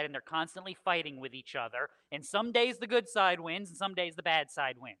bad side, and they're constantly fighting with each other. And some days the good side wins, and some days the bad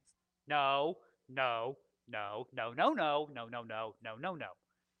side wins. No.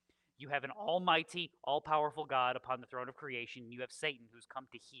 You have an almighty, all-powerful God upon the throne of creation, and you have Satan who's come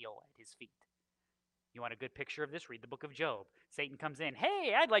to heal at his feet. You want a good picture of this? Read the book of Job. Satan comes in,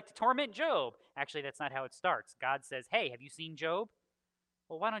 "Hey, I'd like to torment Job." Actually, that's not how it starts. God says, "Hey, have you seen Job?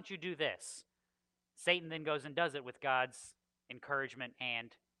 Well, why don't you do this?" Satan then goes and does it with God's encouragement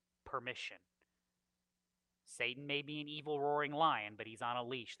and permission. Satan may be an evil roaring lion, but he's on a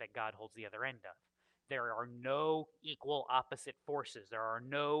leash that God holds the other end of. There are no equal opposite forces. There are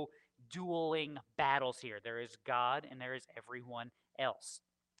no dueling battles here. There is God and there is everyone else.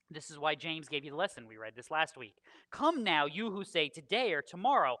 This is why James gave you the lesson. We read this last week. "Come now, you who say today or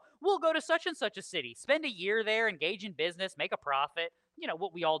tomorrow, we'll go to such and such a city, spend a year there, engage in business, make a profit." You know,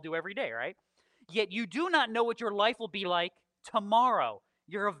 what we all do every day, right? "Yet you do not know what your life will be like tomorrow.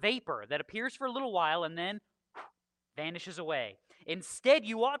 You're a vapor that appears for a little while and then vanishes away. Instead,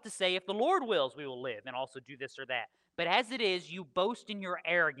 you ought to say, 'If the Lord wills, we will live and also do this or that.' But as it is, you boast in your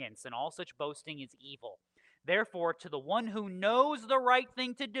arrogance, and all such boasting is evil. Therefore, to the one who knows the right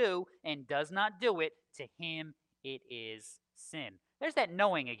thing to do and does not do it, to him it is sin." There's that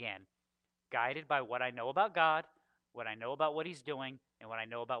knowing again. Guided by what I know about God, what I know about what he's doing, and what I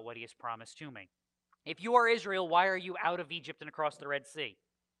know about what he has promised to me. If you are Israel, why are you out of Egypt and across the Red Sea?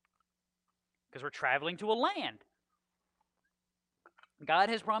 Because we're traveling to a land. God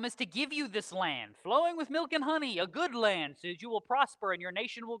has promised to give you this land, flowing with milk and honey, a good land, so that you will prosper and your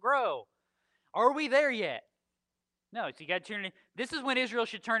nation will grow. Are we there yet? No, so you got to turn in. This is when Israel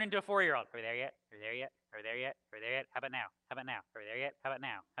should turn into a 4-year-old. Are we there yet? Are we there yet? Are we there yet? Are we there yet? How about now? How about now? Are we there yet? How about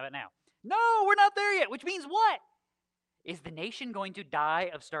now? How about now? No, we're not there yet, which means what? Is the nation going to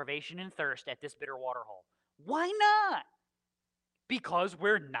die of starvation and thirst at this bitter water hole? Why not? Because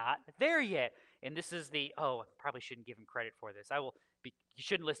we're not there yet. And this is I probably shouldn't give him credit for this. You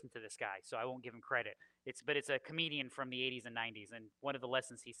shouldn't listen to this guy, so I won't give him credit. But it's a comedian from the 80s and 90s, and one of the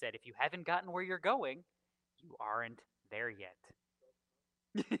lessons he said, if you haven't gotten where you're going, you aren't there yet.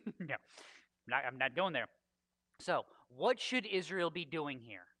 No, I'm not going there. So, what should Israel be doing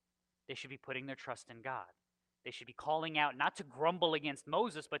here? They should be putting their trust in God. They should be calling out, not to grumble against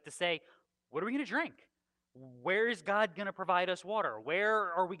Moses, but to say, what are we going to drink? Where is God going to provide us water?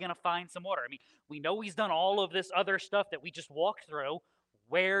 Where are we going to find some water? I mean, we know he's done all of this other stuff that we just walked through.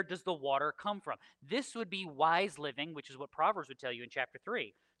 Where does the water come from? This would be wise living, which is what Proverbs would tell you in chapter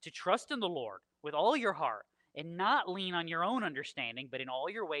 3. To trust in the Lord with all your heart and not lean on your own understanding, but in all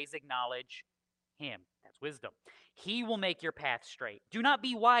your ways acknowledge him. That's wisdom. He will make your path straight. Do not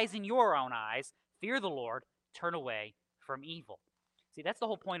be wise in your own eyes. Fear the Lord. Turn away from evil. See, that's the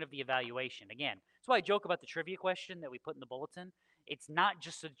whole point of the evaluation. Again, that's why I joke about the trivia question that we put in the bulletin. It's not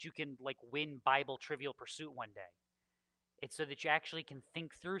just so that you can win Bible Trivial Pursuit one day. It's so that you actually can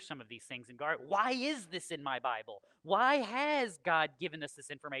think through some of these things and go, why is this in my Bible? Why has God given us this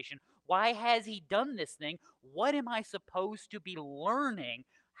information? Why has he done this thing? What am I supposed to be learning?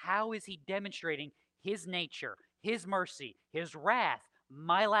 How is he demonstrating his nature, his mercy, his wrath,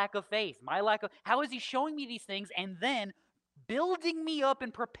 my lack of faith, how is he showing me these things? And then building me up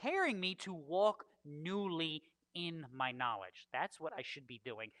and preparing me to walk newly in my knowledge. That's what I should be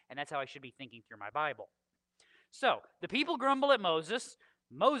doing, and that's how I should be thinking through my Bible. So the people grumble at Moses.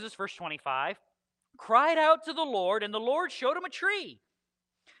 Moses, verse 25, cried out to the Lord, and the Lord showed him a tree.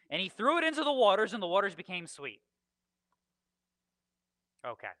 And he threw it into the waters, and the waters became sweet.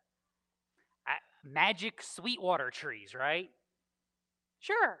 Okay. Magic sweetwater trees, right?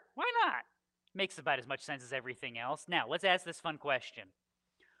 Sure, why not? Makes about as much sense as everything else. Now, let's ask this fun question.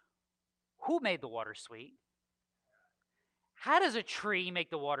 Who made the water sweet? How does a tree make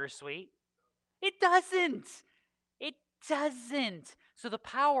the water sweet? It doesn't. It doesn't. So the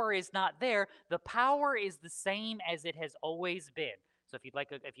power is not there. The power is the same as it has always been. So if you'd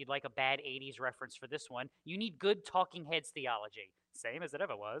like a bad 80s reference for this one, you need good talking heads theology. Same as it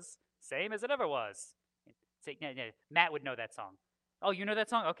ever was. Same as it ever was. Matt would know that song. Oh, you know that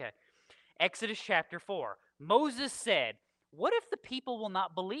song? Okay. Exodus chapter 4. Moses said, "What if the people will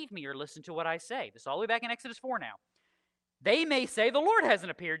not believe me or listen to what I say?" This is all the way back in Exodus 4 now. "They may say, 'The Lord hasn't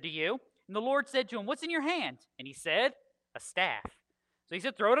appeared to you.' And the Lord said to him, 'What's in your hand?' And he said, 'A staff.' So he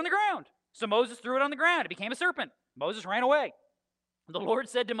said, 'Throw it on the ground.' So Moses threw it on the ground. It became a serpent. Moses ran away. The Lord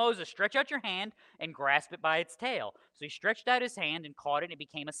said to Moses, 'Stretch out your hand and grasp it by its tail.' So he stretched out his hand and caught it, and it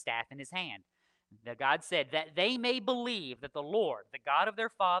became a staff in his hand. God said, 'That they may believe that the Lord, the God of their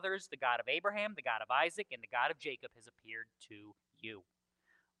fathers, the God of Abraham, the God of Isaac, and the God of Jacob has appeared to you.'"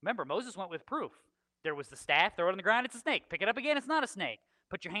 Remember, Moses went with proof. There was the staff, throw it on the ground, it's a snake. Pick it up again, it's not a snake.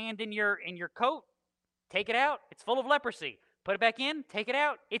 Put your hand in your coat, take it out, it's full of leprosy. Put it back in, take it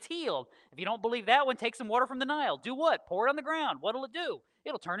out, it's healed. If you don't believe that one, take some water from the Nile. Do what? Pour it on the ground. What'll it do?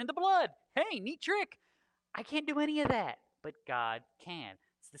 It'll turn into blood. Hey, neat trick. I can't do any of that, but God can.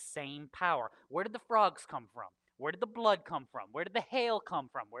 It's the same power. Where did the frogs come from? Where did the blood come from? Where did the hail come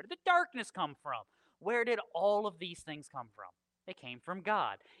from? Where did the darkness come from? Where did all of these things come from? They came from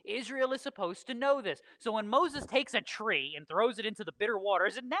God. Israel is supposed to know this. So when Moses takes a tree and throws it into the bitter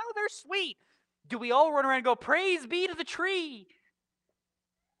waters, and now they're sweet, do we all run around and go, "Praise be to the tree"?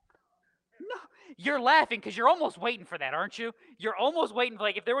 No, you're laughing because you're almost waiting for that, aren't you? You're almost waiting for,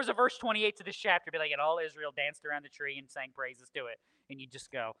 like, if there was a verse 28 to this chapter, it'd be like, "And all Israel danced around the tree and sang praises to it." And you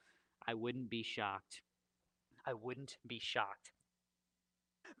just go, I wouldn't be shocked. I wouldn't be shocked.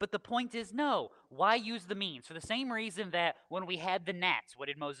 But the point is, no. Why use the means? For the same reason that when we had the gnats, what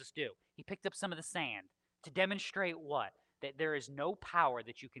did Moses do? He picked up some of the sand to demonstrate what? That there is no power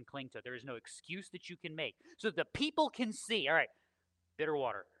that you can cling to. There is no excuse that you can make. So the people can see, all right, bitter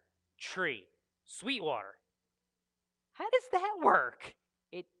water, tree, sweet water. How does that work?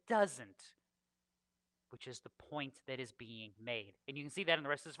 It doesn't, which is the point that is being made. And you can see that in the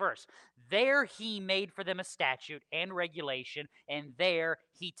rest of this verse. There he made for them a statute and regulation, and there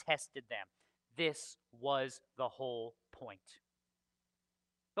he tested them. This was the whole point.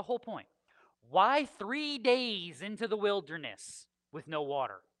 The whole point. Why 3 days into the wilderness with no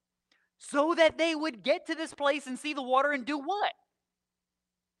water? So that they would get to this place and see the water and do what?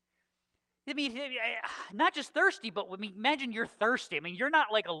 I mean, not just thirsty, but imagine you're thirsty. I mean, you're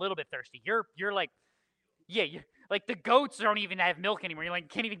not like a little bit thirsty. You're like, yeah, like the goats don't even have milk anymore. You like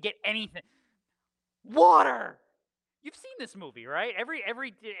can't even get anything. Water. You've seen this movie, right?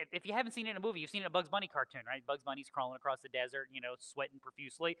 If you haven't seen it in a movie, you've seen it in a Bugs Bunny cartoon, right? Bugs Bunny's crawling across the desert, sweating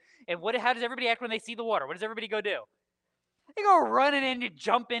profusely. And how does everybody act when they see the water? What does everybody go do? They go running in, you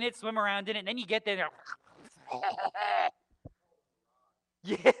jump in it, swim around in it, and then you get there.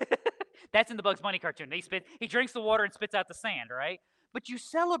 Yeah, that's in the Bugs Bunny cartoon. He drinks the water and spits out the sand, right? But you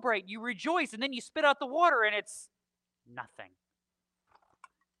celebrate, you rejoice, and then you spit out the water, and it's nothing.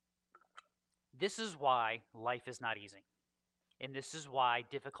 This is why life is not easy. And this is why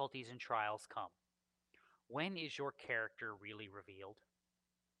difficulties and trials come. When is your character really revealed?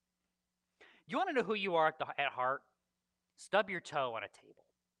 You want to know who you are at heart? Stub your toe on a table.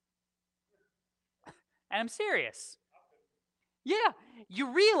 And I'm serious. Yeah,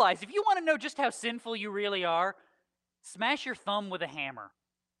 you realize, if you want to know just how sinful you really are, smash your thumb with a hammer.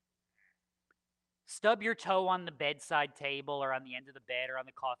 Stub your toe on the bedside table or on the end of the bed or on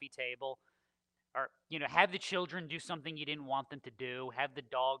the coffee table. Or, have the children do something you didn't want them to do. Have the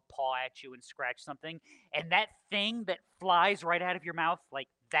dog paw at you and scratch something. And that thing that flies right out of your mouth like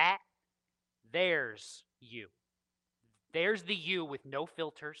that, there's you. There's the you with no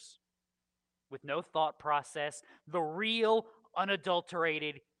filters, with no thought process, the real,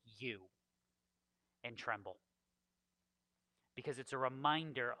 unadulterated you. And tremble. Because it's a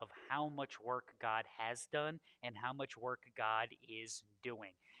reminder of how much work God has done and how much work God is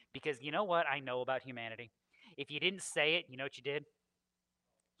doing. Because you know what I know about humanity? If you didn't say it, you know what you did?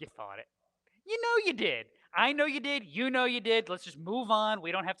 You thought it. You know you did. I know you did. You know you did. Let's just move on.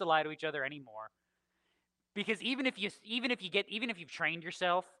 We don't have to lie to each other anymore. Because even if you've trained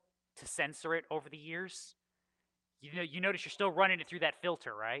yourself to censor it over the years, you notice you're still running it through that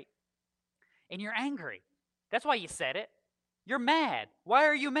filter, right? And you're angry. That's why you said it. You're mad. Why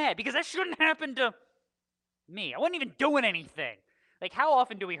are you mad? Because that shouldn't happen to me. I wasn't even doing anything. Like, how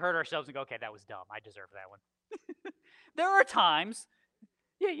often do we hurt ourselves and go, okay, that was dumb. I deserve that one. There are times,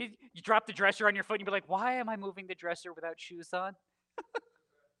 yeah, you drop the dresser on your foot and you be like, why am I moving the dresser without shoes on?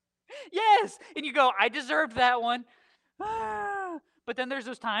 Yes. And you go, I deserved that one. But then there's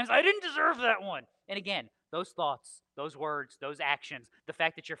those times, I didn't deserve that one. And again, those thoughts, those words, those actions, the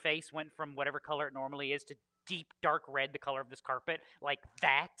fact that your face went from whatever color it normally is to deep dark red, the color of this carpet, like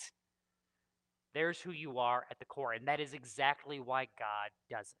that, there's who you are at the core. And that is exactly why God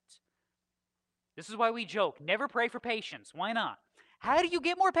does it. This is why we joke, never pray for patience. Why not? How do you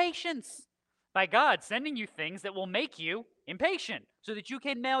get more patience? By God sending you things that will make you impatient so that you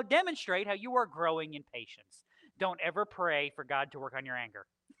can now demonstrate how you are growing in patience. Don't ever pray for God to work on your anger.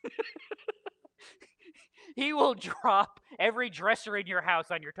 He will drop every dresser in your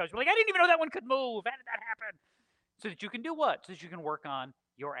house on your toes. You're like, I didn't even know that one could move. How did that happen? So that you can do what? So that you can work on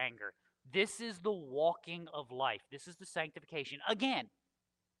your anger. This is the walking of life. This is the sanctification. Again,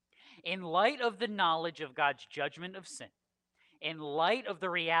 in light of the knowledge of God's judgment of sin, in light of the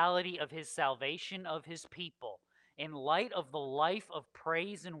reality of his salvation of his people, in light of the life of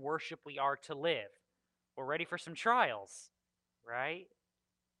praise and worship we are to live, we're ready for some trials, right?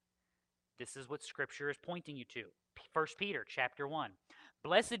 This is what Scripture is pointing you to. 1 Peter chapter 1.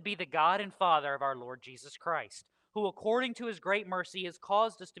 Blessed be the God and Father of our Lord Jesus Christ, who according to his great mercy has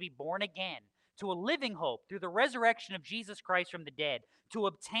caused us to be born again to a living hope through the resurrection of Jesus Christ from the dead, to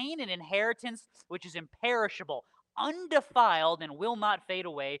obtain an inheritance which is imperishable, undefiled, and will not fade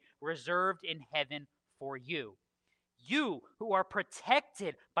away, reserved in heaven for you. You who are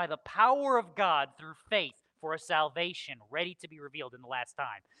protected by the power of God through faith for a salvation ready to be revealed in the last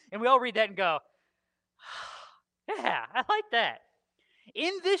time. And we all read that and go, yeah, I like that.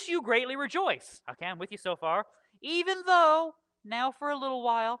 In this you greatly rejoice. Okay, I'm with you so far. Even though, now for a little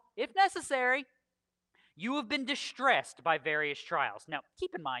while, if necessary, you have been distressed by various trials. Now,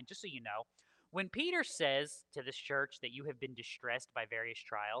 keep in mind, just so you know, when Peter says to this church that you have been distressed by various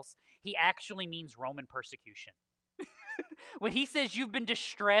trials, he actually means Roman persecution. When he says you've been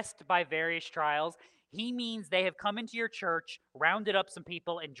distressed by various trials, he means they have come into your church, rounded up some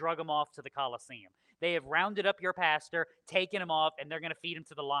people, and drug them off to the Colosseum. They have rounded up your pastor, taken him off, and they're going to feed him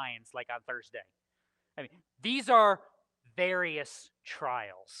to the lions like on Thursday. I mean, these are various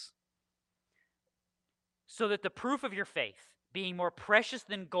trials. So that the proof of your faith, being more precious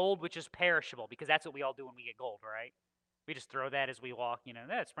than gold, which is perishable, because that's what we all do when we get gold, right? We just throw that as we walk,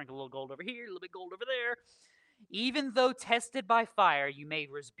 sprinkle a little gold over here, a little bit gold over there. Even though tested by fire, you may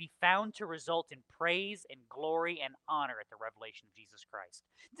be found to result in praise and glory and honor at the revelation of Jesus Christ.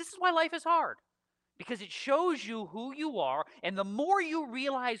 This is why life is hard, because it shows you who you are, and the more you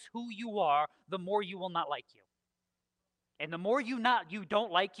realize who you are, the more you will not like you. And the more you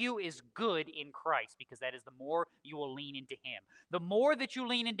don't like you is good in Christ, because that is the more you will lean into him. The more that you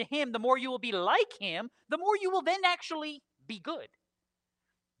lean into him, the more you will be like him, the more you will then actually be good.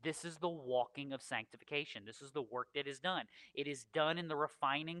 This is the walking of sanctification. This is the work that is done. It is done in the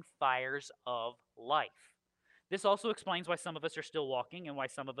refining fires of life. This also explains why some of us are still walking and why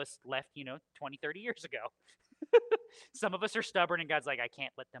some of us left, 20, 30 years ago. Some of us are stubborn and God's like, I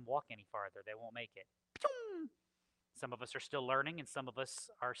can't let them walk any farther. They won't make it. Some of us are still learning and some of us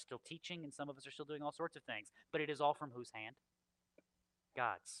are still teaching and some of us are still doing all sorts of things. But it is all from whose hand?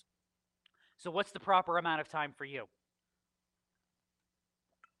 God's. So what's the proper amount of time for you?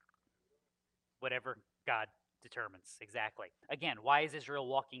 Whatever God determines. Exactly. Again, why is Israel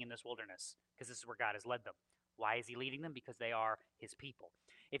walking in this wilderness? Because this is where God has led them. Why is he leading them? Because they are his people.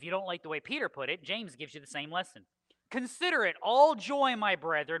 If you don't like the way Peter put it, James gives you the same lesson. Consider it all joy, my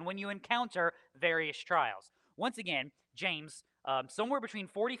brethren, when you encounter various trials. Once again, James, somewhere between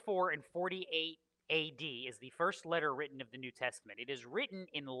 44 and 48 AD is the first letter written of the New Testament. It is written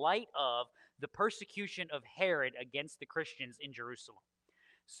in light of the persecution of Herod against the Christians in Jerusalem.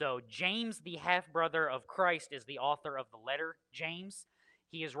 So James, the half-brother of Christ, is the author of the letter James.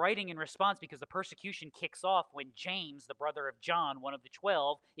 He is writing in response because the persecution kicks off when James, the brother of John, one of the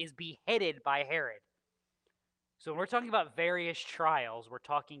 12, is beheaded by Herod. So when we're talking about various trials, we're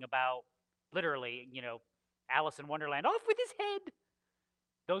talking about literally, Alice in Wonderland, off with his head.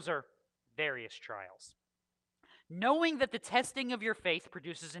 Those are various trials. Knowing that the testing of your faith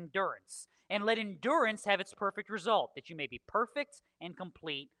produces endurance, and let endurance have its perfect result, that you may be perfect and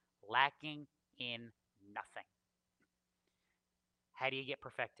complete, lacking in nothing. How do you get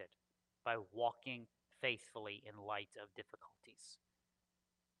perfected? By walking faithfully in light of difficulties.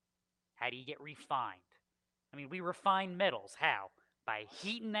 How do you get refined? I mean, we refine metals. How? By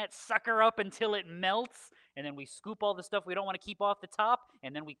heating that sucker up until it melts, and then we scoop all the stuff we don't want to keep off the top,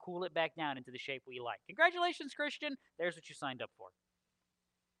 and then we cool it back down into the shape we like. Congratulations, Christian. There's what you signed up for.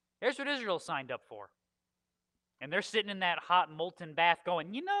 There's what Israel signed up for. And they're sitting in that hot molten bath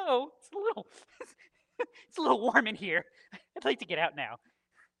going, it's a little warm in here. I'd like to get out now.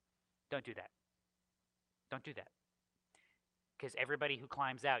 Don't do that. Don't do that. Because everybody who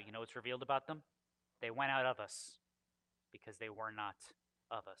climbs out, you know what's revealed about them? They went out of us because they were not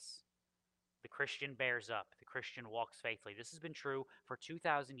of us. The Christian bears up. The Christian walks faithfully. This has been true for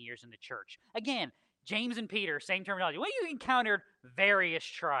 2,000 years in the church. Again, James and Peter, same terminology. When you encountered various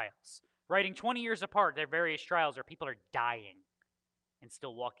trials, writing 20 years apart, their various trials are people are dying and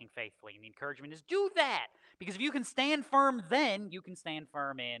still walking faithfully. And the encouragement is do that. Because if you can stand firm then, you can stand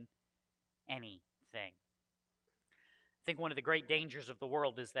firm in anything. I think one of the great dangers of the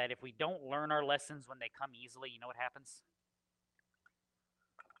world is that if we don't learn our lessons when they come easily, you know what happens?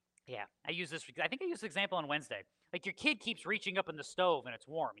 Yeah, I think I used this example on Wednesday. Like your kid keeps reaching up in the stove and it's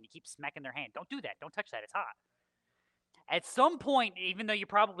warm and you keep smacking their hand. Don't do that. Don't touch that. It's hot. At some point, even though you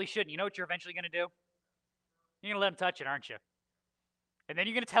probably shouldn't, you know what you're eventually going to do? You're going to let them touch it, aren't you? And then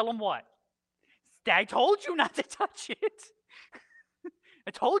you're going to tell them what? I told you not to touch it.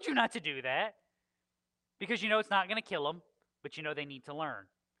 I told you not to do that. Because you know it's not going to kill them, but you know they need to learn.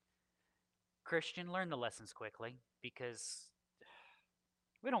 Christian, learn the lessons quickly because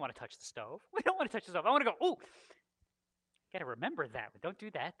we don't want to touch the stove. We don't want to touch the stove. I want to go, ooh, got to remember that. But don't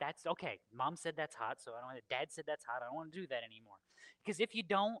do that. That's okay. Mom said that's hot, so I don't want to. Dad said that's hot. I don't want to do that anymore. Because if you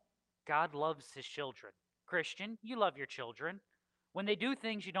don't, God loves his children. Christian, you love your children. When they do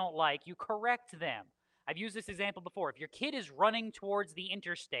things you don't like, you correct them. I've used this example before. If your kid is running towards the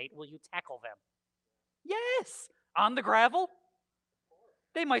interstate, will you tackle them? Yes. On the gravel?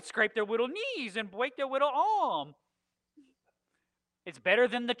 They might scrape their little knees and break their little arm. It's better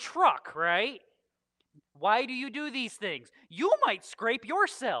than the truck, right? Why do you do these things? You might scrape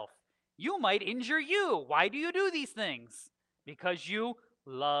yourself. You might injure you. Why do you do these things? Because you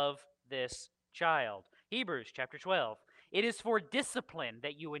love this child. Hebrews chapter 12. It is for discipline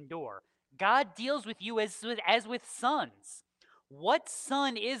that you endure. God deals with you as with sons. What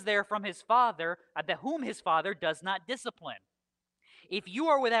son is there from his father whom his father does not discipline? If you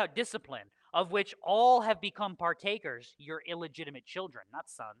are without discipline, of which all have become partakers, you're illegitimate children, not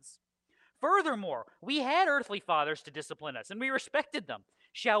sons. Furthermore, we had earthly fathers to discipline us, and we respected them.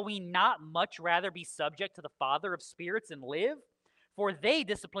 Shall we not much rather be subject to the Father of spirits and live? For they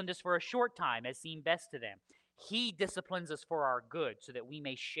disciplined us for a short time, as seemed best to them. He disciplines us for our good, so that we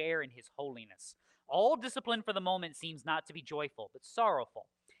may share in his holiness. All discipline for the moment seems not to be joyful, but sorrowful.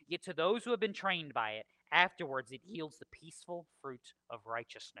 Yet to those who have been trained by it, afterwards it yields the peaceful fruit of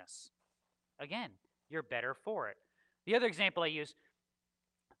righteousness. Again, you're better for it. The other example I use,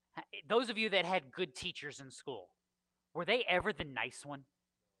 those of you that had good teachers in school, were they ever the nice one?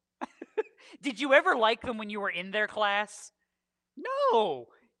 Did you ever like them when you were in their class? No.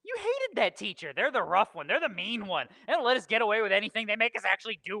 You hated that teacher. They're the rough one. They're the mean one. They don't let us get away with anything. They make us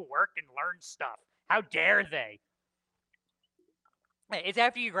actually do work and learn stuff. How dare they? It's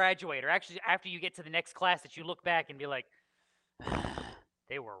after you graduate, or actually after you get to the next class, that you look back and be like,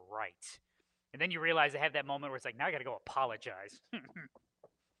 they were right. And then you realize they have that moment where it's like, now I got to go apologize.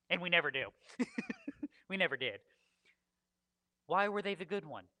 And we never do. We never did. Why were they the good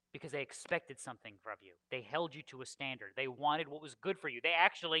one? Because they expected something from you. They held you to a standard. They wanted what was good for you. They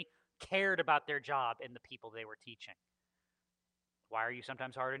actually cared about their job and the people they were teaching. Why are you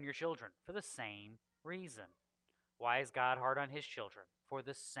sometimes hard on your children? For the same reason. Why is God hard on his children? For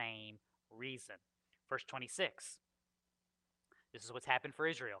the same reason. Verse 26. This is what's happened for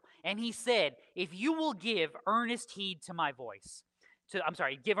Israel. And he said, if you will give earnest heed to my voice,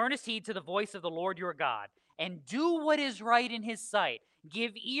 give earnest heed to the voice of the Lord your God, and do what is right in his sight,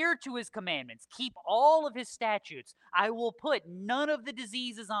 give ear to his commandments, keep all of his statutes, I will put none of the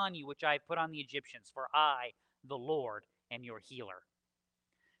diseases on you which I put on the Egyptians, for I, the Lord, am your healer.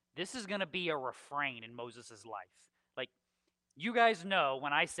 This is going to be a refrain in Moses' life. Like, you guys know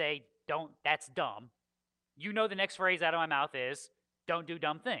when I say, don't, that's dumb, you know the next phrase out of my mouth is, don't do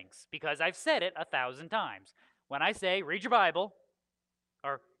dumb things, because I've said it 1,000 times. When I say, read your Bible,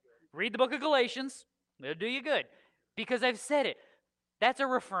 or read the book of Galatians, it'll do you good, because I've said it. That's a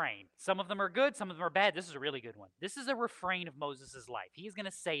refrain. Some of them are good, some of them are bad. This is a really good one. This is a refrain of Moses' life. He's going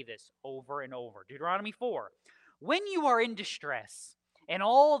to say this over and over. Deuteronomy 4. When you are in distress, And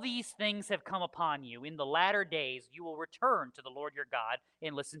all these things have come upon you. In the latter days you will return to the Lord your God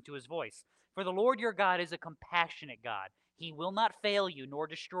and listen to his voice. For the Lord your God is a compassionate God. He will not fail you, nor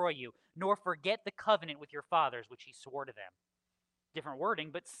destroy you, nor forget the covenant with your fathers, which he swore to them. Different wording,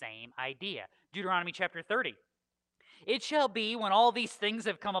 but same idea. Deuteronomy chapter 30. It shall be when all these things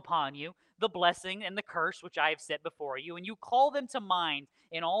have come upon you, the blessing and the curse which I have set before you, and you call them to mind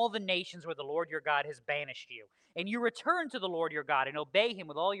in all the nations where the Lord your God has banished you, and you return to the Lord your God and obey him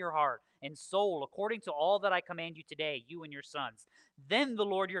with all your heart and soul, according to all that I command you today, you and your sons. Then the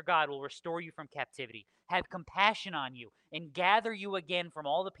Lord your God will restore you from captivity, have compassion on you, and gather you again from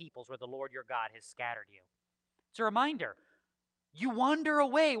all the peoples where the Lord your God has scattered you. It's a reminder. You wander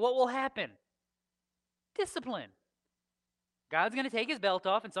away, what will happen? Discipline. God's going to take his belt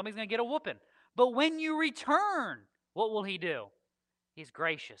off and somebody's going to get a whooping. But when you return, what will he do? He's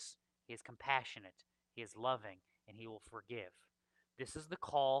gracious, he is compassionate, he is loving, and he will forgive. This is the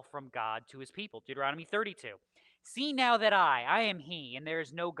call from God to his people. Deuteronomy 32. See now that I am he, and there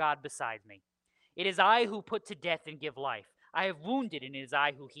is no God beside me. It is I who put to death and give life. I have wounded, and it is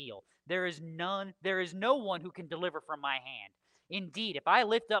I who heal. There is no one who can deliver from my hand. Indeed, if I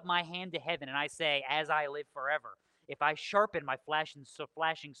lift up my hand to heaven and I say, as I live forever, if I sharpen my flashing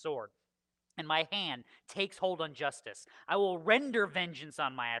sword, and my hand takes hold on justice, I will render vengeance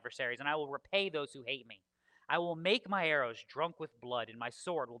on my adversaries, and I will repay those who hate me. I will make my arrows drunk with blood, and my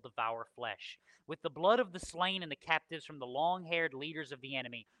sword will devour flesh. With the blood of the slain and the captives from the long-haired leaders of the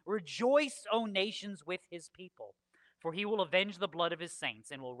enemy, rejoice, O nations, with his people. For he will avenge the blood of his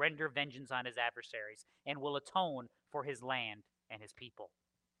saints, and will render vengeance on his adversaries, and will atone for his land and his people.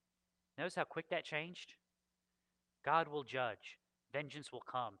 Notice how quick that changed? God will judge. Vengeance will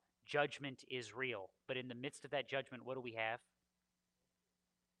come. Judgment is real. But in the midst of that judgment, what do we have?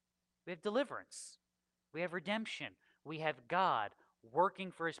 We have deliverance. We have redemption. We have God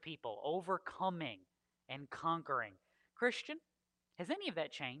working for his people, overcoming and conquering. Christian, has any of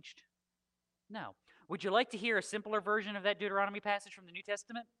that changed? No. Would you like to hear a simpler version of that Deuteronomy passage from the New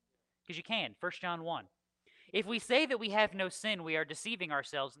Testament? Because you can. 1 John 1. If we say that we have no sin, we are deceiving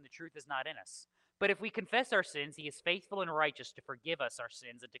ourselves and the truth is not in us. But if we confess our sins, he is faithful and righteous to forgive us our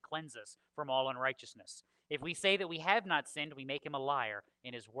sins and to cleanse us from all unrighteousness. If we say that we have not sinned, we make him a liar,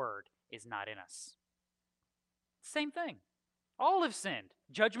 and his word is not in us. Same thing. All have sinned.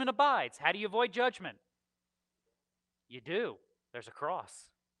 Judgment abides. How do you avoid judgment? You do. There's a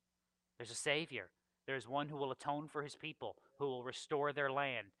cross. There's a Savior. There's one who will atone for his people, who will restore their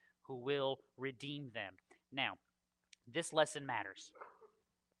land, who will redeem them. Now, this lesson matters.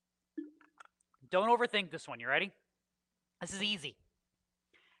 Don't overthink this one. You ready? This is easy.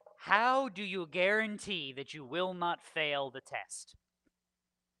 How do you guarantee that you will not fail the test?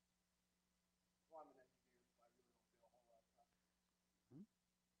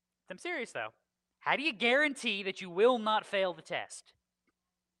 I'm serious, though. How do you guarantee that you will not fail the test?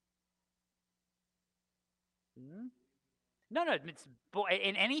 No, it's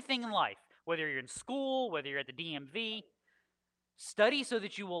in anything in life, whether you're in school, whether you're at the DMV, study so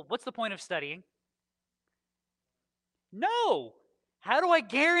that you will. What's the point of studying? No. How do I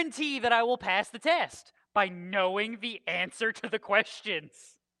guarantee that I will pass the test? By knowing the answer to the questions.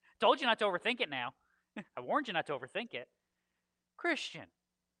 Told you not to overthink it now. I warned you not to overthink it. Christian,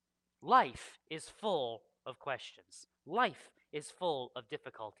 life is full of questions. Life is full of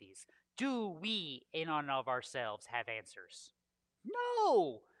difficulties. Do we, in and of ourselves, have answers?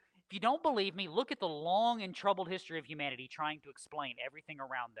 No. If you don't believe me, look at the long and troubled history of humanity trying to explain everything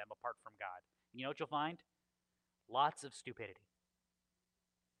around them apart from God. You know what you'll find? Lots of stupidity.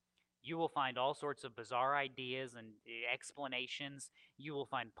 You will find all sorts of bizarre ideas and explanations. You will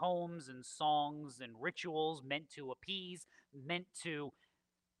find poems and songs and rituals meant to appease, meant to...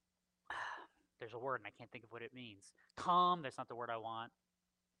 There's a word and I can't think of what it means. Calm, that's not the word I want.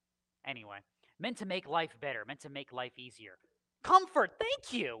 Anyway, meant to make life better, meant to make life easier. Comfort,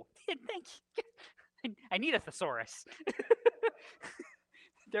 thank you. Thank you. I need a thesaurus.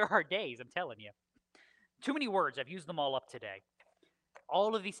 There are days, I'm telling you. Too many words, I've used them all up today.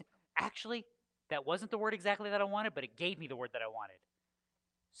 All of these... Actually, that wasn't the word exactly that I wanted, but it gave me the word that I wanted.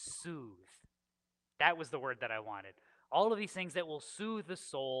 Soothe. That was the word that I wanted. All of these things that will soothe the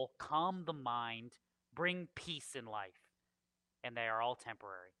soul, calm the mind, bring peace in life. And they are all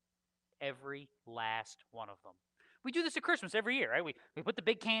temporary. Every last one of them. We do this at Christmas every year, right? We put the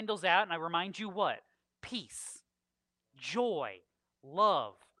big candles out, and I remind you what? Peace, joy,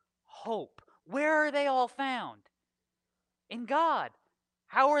 love, hope. Where are they all found? In God.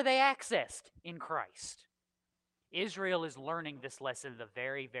 How are they accessed? In Christ. Israel is learning this lesson the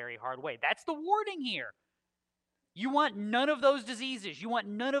very, very hard way. That's the warning here. You want none of those diseases. You want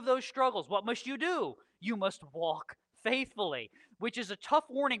none of those struggles. What must you do? You must walk faithfully, which is a tough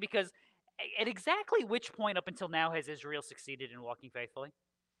warning because at exactly which point up until now has Israel succeeded in walking faithfully?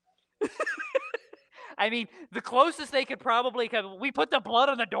 I mean, the closest they could probably come, we put the blood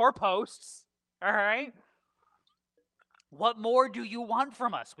on the doorposts, all right? What more do you want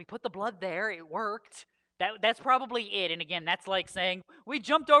from us? We put the blood there. It worked. That's probably it. And again, that's like saying, we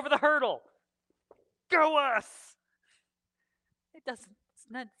jumped over the hurdle. Go us! It doesn't,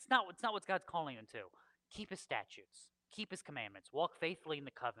 it's not what God's calling them to. Keep his statutes. Keep his commandments. Walk faithfully in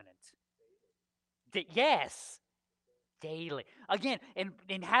the covenant. Yes. Daily. Again,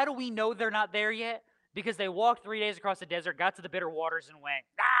 and how do we know they're not there yet? Because they walked 3 days across the desert, got to the bitter waters, and went,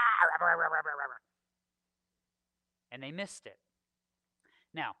 and they missed it.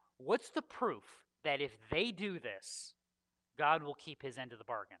 Now, what's the proof that if they do this, God will keep his end of the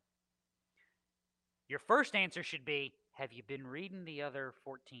bargain? Your first answer should be, have you been reading the other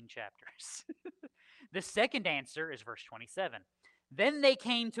 14 chapters? The second answer is verse 27. Then they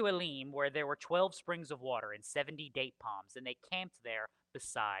came to Elim, where there were 12 springs of water and 70 date palms, and they camped there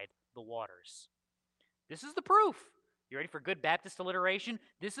beside the waters. This is the proof. You ready for good Baptist alliteration?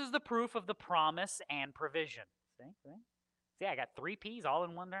 This is the proof of the promise and provision. See, I got 3 P's all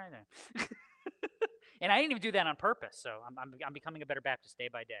in one there. And I didn't even do that on purpose, so I'm becoming a better Baptist day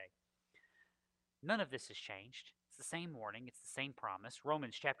by day. None of this has changed. It's the same warning. It's the same promise.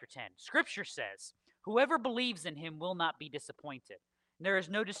 Romans chapter 10. Scripture says, whoever believes in him will not be disappointed. There is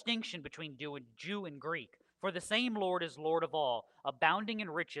no distinction between Jew and Greek, for the same Lord is Lord of all, abounding in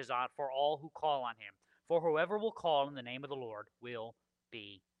riches for all who call on him. For whoever will call in the name of the Lord will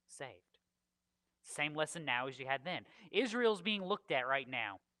be saved. Same lesson now as you had then. Israel's being looked at right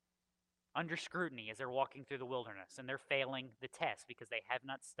now under scrutiny as they're walking through the wilderness, and they're failing the test because they have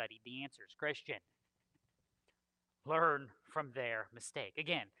not studied the answers. Christian, learn from their mistake.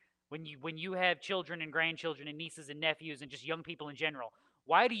 Again, when you have children and grandchildren and nieces and nephews and just young people in general,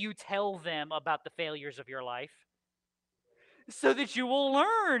 why do you tell them about the failures of your life? So that you will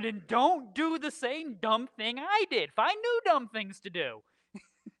learn and don't do the same dumb thing I did. Find new dumb things to do.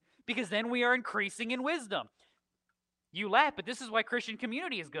 Because then we are increasing in wisdom. You laugh, but this is why Christian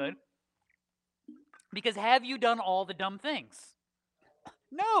community is good. Because have you done all the dumb things?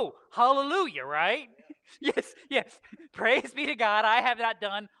 No. Hallelujah, right? Yes. Praise be to God, I have not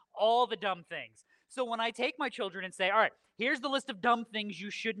done all the dumb things. So when I take my children and say, all right, here's the list of dumb things you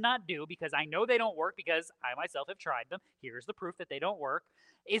should not do because I know they don't work because I myself have tried them. Here's the proof that they don't work.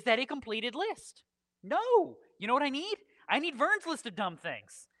 Is that a completed list? No. You know what I need? I need Vern's list of dumb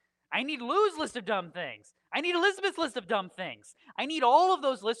things. I need Lou's list of dumb things. I need Elizabeth's list of dumb things. I need all of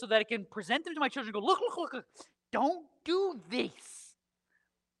those lists so that I can present them to my children and go, look. Don't do this.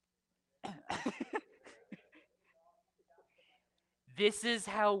 This is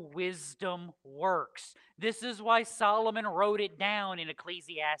how wisdom works. This is why Solomon wrote it down in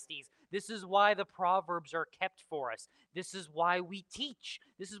Ecclesiastes. This is why the Proverbs are kept for us. This is why we teach.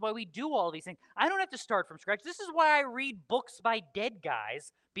 This is why we do all these things. I don't have to start from scratch. This is why I read books by dead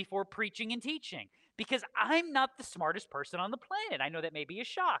guys before preaching and teaching, because I'm not the smartest person on the planet. I know that may be a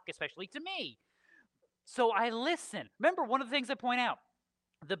shock, especially to me. So I listen. Remember, one of the things I point out,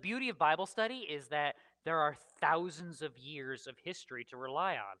 the beauty of Bible study is that there are thousands of years of history to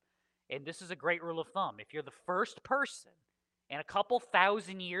rely on. And this is a great rule of thumb. If you're the first person in a couple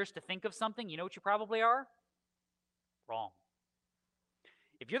thousand years to think of something, you know what you probably are? Wrong.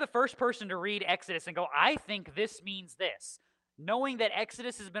 If you're the first person to read Exodus and go, I think this means this, knowing that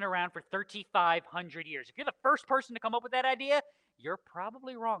Exodus has been around for 3,500 years, if you're the first person to come up with that idea, you're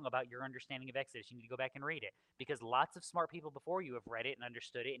probably wrong about your understanding of Exodus. You need to go back and read it, because lots of smart people before you have read it and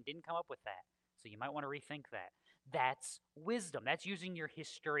understood it and didn't come up with that. So you might want to rethink that. That's wisdom. That's using your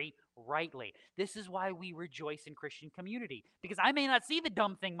history rightly. This is why we rejoice in Christian community, because I may not see the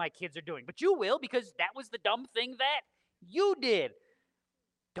dumb thing my kids are doing, but you will, because that was the dumb thing that you did.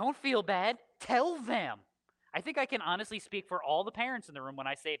 Don't feel bad. Tell them. I think I can honestly speak for all the parents in the room when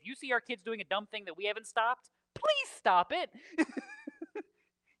I say, if you see our kids doing a dumb thing that we haven't stopped, please stop it.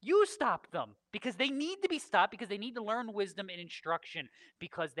 You stop them, because they need to be stopped, because they need to learn wisdom and instruction,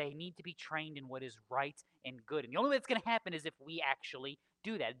 because they need to be trained in what is right and good. And the only way that's going to happen is if we actually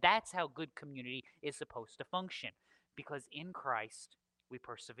do that. That's how good community is supposed to function, because in Christ we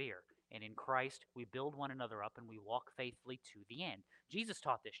persevere, and in Christ we build one another up, and we walk faithfully to the end. Jesus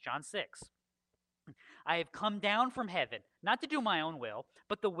taught this, John 6. I have come down from heaven, not to do my own will,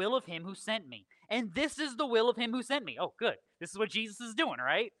 but the will of him who sent me. And this is the will of him who sent me. Oh, good. This is what Jesus is doing,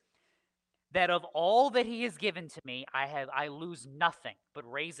 right? that of all that he has given to me, I lose nothing, but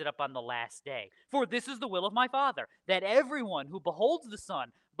raise it up on the last day. For this is the will of my Father, that everyone who beholds the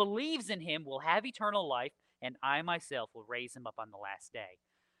Son, believes in him, will have eternal life, and I myself will raise him up on the last day.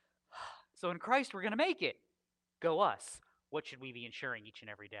 So in Christ, we're going to make it. Go us. What should we be ensuring each and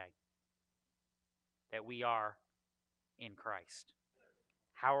every day? That we are in Christ.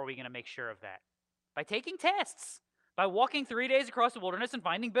 How are we going to make sure of that? By taking tests. By walking 3 days across the wilderness and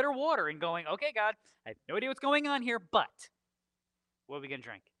finding bitter water and going, okay, God, I have no idea what's going on here, but what are we going to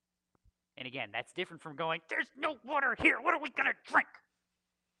drink? And again, that's different from going, there's no water here. What are we going to drink?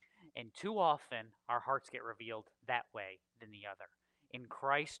 And too often, our hearts get revealed that way than the other. In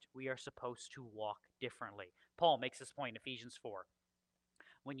Christ, we are supposed to walk differently. Paul makes this point in Ephesians 4.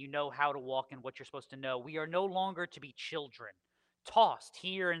 When you know how to walk and what you're supposed to know, we are no longer to be children, tossed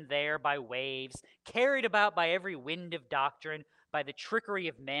here and there by waves, carried about by every wind of doctrine, by the trickery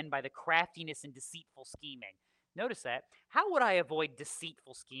of men, by the craftiness and deceitful scheming. Notice that. How would I avoid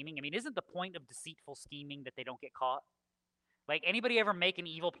deceitful scheming? I mean, isn't the point of deceitful scheming that they don't get caught? Like, anybody ever make an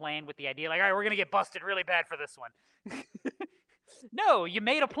evil plan with the idea, like, all right, we're going to get busted really bad for this one? No, you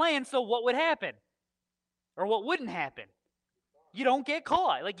made a plan, so what would happen? Or what wouldn't happen? You don't get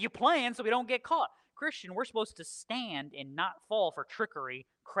caught. Like, you plan so we don't get caught. Christian, we're supposed to stand and not fall for trickery,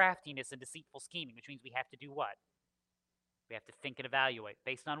 craftiness, and deceitful scheming, which means we have to do what? We have to think and evaluate.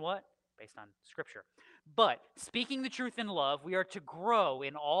 Based on what? Based on Scripture. But speaking the truth in love, we are to grow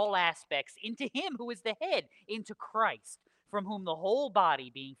in all aspects into him who is the head, into Christ, from whom the whole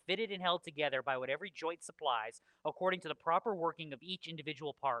body, being fitted and held together by what every joint supplies, according to the proper working of each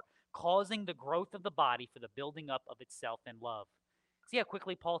individual part, causing the growth of the body for the building up of itself in love. See how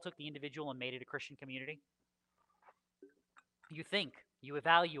quickly Paul took the individual and made it a Christian community? You think, you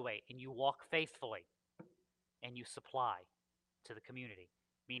evaluate, and you walk faithfully, and you supply to the community.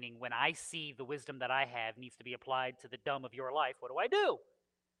 Meaning, when I see the wisdom that I have needs to be applied to the dumb of your life, what do?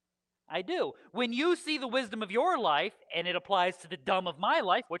 I do. When you see the wisdom of your life and it applies to the dumb of my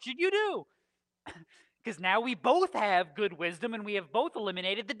life, what should you do? Because now we both have good wisdom and we have both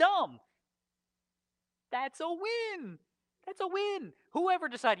eliminated the dumb. That's a win. That's a win. Whoever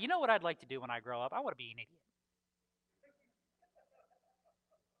decided, you know what I'd like to do when I grow up? I want to be an idiot.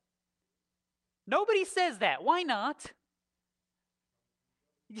 Nobody says that. Why not?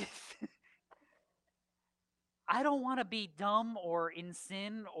 I don't want to be dumb or in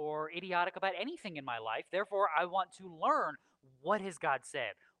sin or idiotic about anything in my life. Therefore, I want to learn, what has God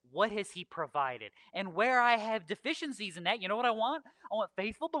said? What has he provided? And where I have deficiencies in that, you know what I want? I want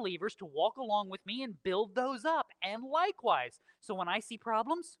faithful believers to walk along with me and build those up. And likewise. So when I see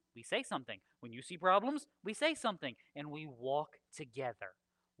problems, we say something. When you see problems, we say something. And we walk together.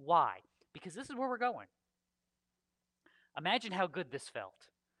 Why? Because this is where we're going. Imagine how good this felt.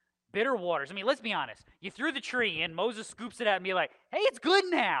 Bitter waters. I mean, let's be honest. You threw the tree in, Moses scoops it out and be like, hey, it's good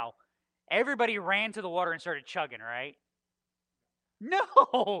now. Everybody ran to the water and started chugging, right?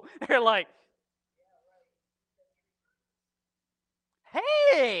 No. They're like,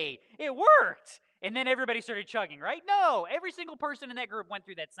 hey, it worked. And then everybody started chugging, right? No. Every single person in that group went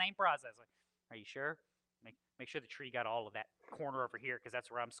through that same process. Like, are you sure? Make sure the tree got all of that corner over here because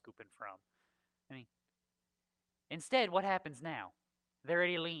that's where I'm scooping from. I mean, instead, what happens now? They're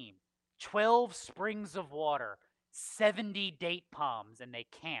at Elim, 12 springs of water, 70 date palms, and they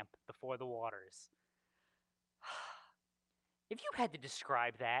camp before the waters. If you had to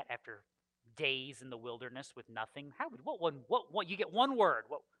describe that after days in the wilderness with nothing, how would what you get one word?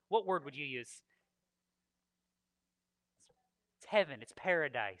 What word would you use? It's heaven, it's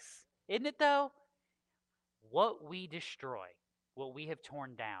paradise. Isn't it though? What we destroy, what we have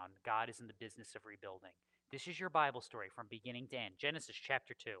torn down, God is in the business of rebuilding. This is your Bible story from beginning to end. Genesis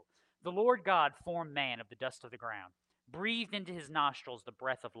chapter 2. The Lord God formed man of the dust of the ground, breathed into his nostrils the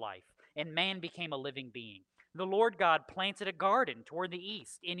breath of life, and man became a living being. The Lord God planted a garden toward the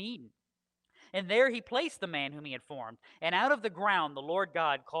east in Eden, and there he placed the man whom he had formed. And out of the ground the Lord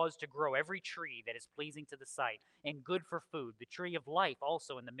God caused to grow every tree that is pleasing to the sight and good for food, the tree of life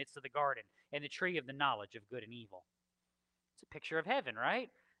also in the midst of the garden, and the tree of the knowledge of good and evil. It's a picture of heaven, right?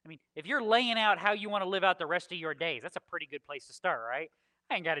 I mean, if you're laying out how you want to live out the rest of your days, that's a pretty good place to start, right?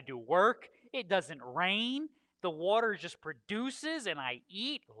 I ain't got to do work. It doesn't rain. The water just produces and I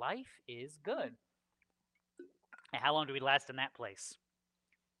eat. Life is good. And how long do we last in that place?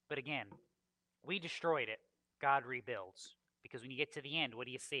 But again, we destroyed it. God rebuilds. Because when you get to the end, what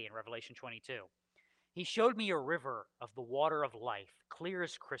do you see in Revelation 22? He showed me a river of the water of life, clear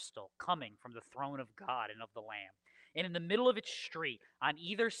as crystal, coming from the throne of God and of the Lamb. And in the middle of its street, on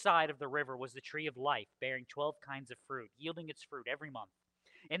either side of the river, was the tree of life, bearing 12 kinds of fruit, yielding its fruit every month.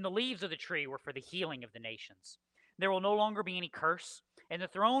 and the leaves of the tree were for the healing of the nations. There will no longer be any curse, and the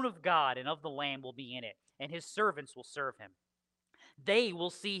throne of God and of the Lamb will be in it, and his servants will serve him. They will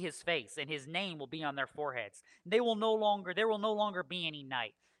see his face, and his name will be on their foreheads. There will no longer be any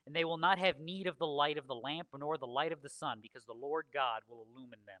night, and they will not have need of the light of the lamp nor the light of the sun, because the Lord God will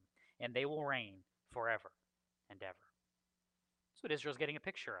illumine them, and they will reign forever and ever. That's what Israel's getting a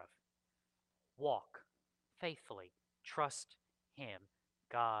picture of. Walk faithfully, trust him.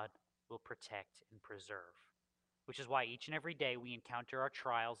 God will protect and preserve, which is why each and every day we encounter our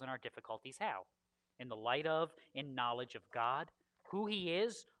trials and our difficulties. How? In the light of, in knowledge of God, who he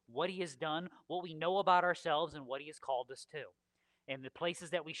is, what he has done, what we know about ourselves, and what he has called us to. And the places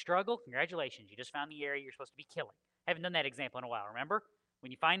that we struggle, congratulations, you just found the area you're supposed to be killing. Haven't done that example in a while, remember?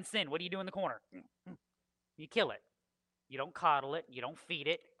 When you find sin, what do you do in the corner? You kill it. You don't coddle it. You don't feed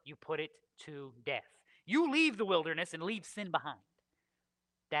it. You put it to death. You leave the wilderness and leave sin behind.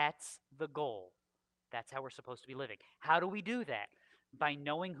 That's the goal. That's how we're supposed to be living. How do we do that? By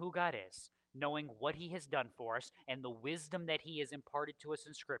knowing who God is, knowing what he has done for us, and the wisdom that he has imparted to us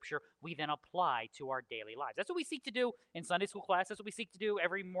in Scripture, we then apply to our daily lives. That's what we seek to do in Sunday school class. That's what we seek to do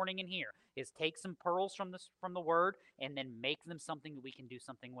every morning in here, is take some pearls from the Word and then make them something that we can do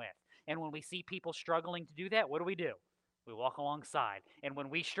something with. And when we see people struggling to do that, what do? We walk alongside. And when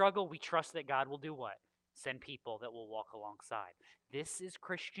we struggle, we trust that God will do what? Send people that will walk alongside. This is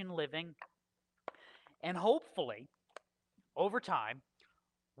Christian living. And hopefully, over time,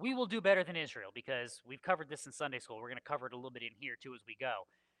 we will do better than Israel, because we've covered this in Sunday school. We're going to cover it a little bit in here too as we go.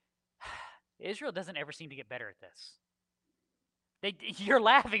 Israel doesn't ever seem to get better at this. You're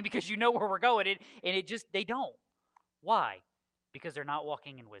laughing because you know where we're going, and they don't. Why? Because they're not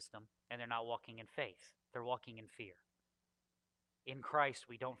walking in wisdom, and they're not walking in faith. They're walking in fear. In Christ,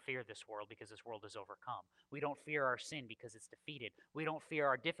 we don't fear this world because this world is overcome. We don't fear our sin because it's defeated. We don't fear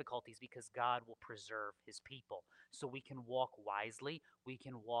our difficulties because God will preserve his people. So we can walk wisely, we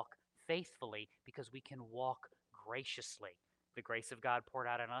can walk faithfully, because we can walk graciously. The grace of God poured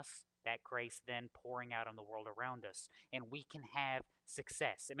out on us, that grace then pouring out on the world around us. And we can have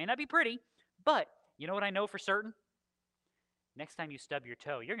success. It may not be pretty, but you know what I know for certain? Next time you stub your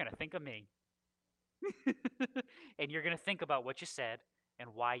toe, you're going to think of me. And you're going to think about what you said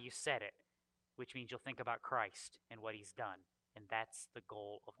and why you said it, which means you'll think about Christ and what he's done. And that's the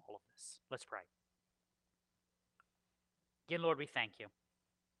goal of all of this. Let's pray. Again, Lord, we thank you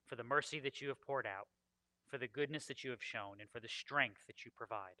for the mercy that you have poured out, for the goodness that you have shown, and for the strength that you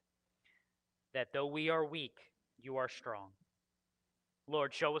provide. That though we are weak, you are strong.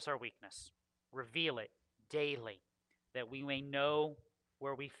 Lord, show us our weakness. Reveal it daily, that we may know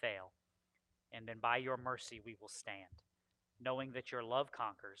where we fail. And then by your mercy we will stand, knowing that your love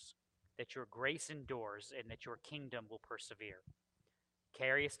conquers, that your grace endures, and that your kingdom will persevere.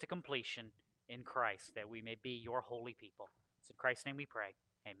 Carry us to completion in Christ, that we may be your holy people. It's in Christ's name we pray.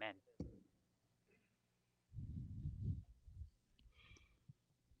 Amen.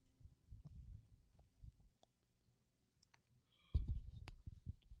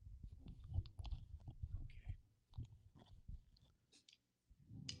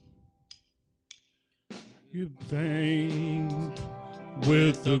 Give thanks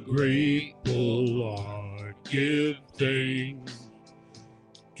with a grateful heart. Give thanks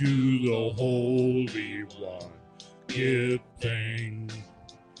to the Holy One. Give thanks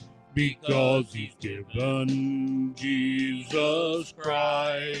because he's given Jesus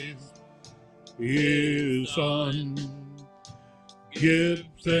Christ, his Son. Give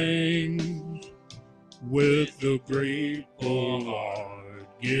thanks with a grateful heart.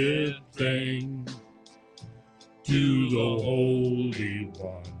 Give thanks to the Holy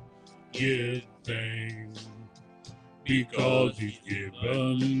One. Give thanks because he's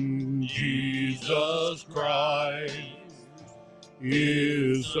given Jesus Christ,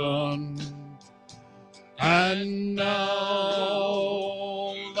 his Son. And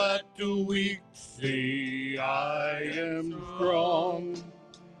now let the weak say, I am strong.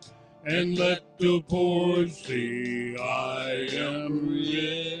 And let the poor say, I am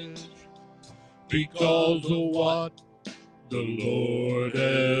rich, because of what the Lord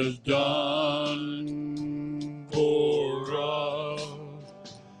has done for us.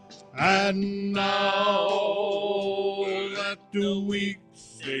 And now let the weak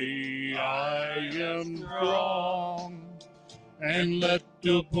say, I am strong. And let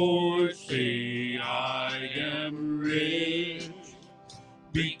the poor say, I am rich,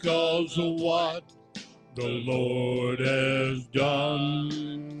 because of what the Lord has done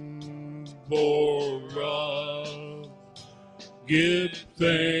for us. Give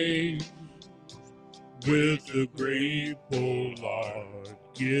thanks with a grateful heart,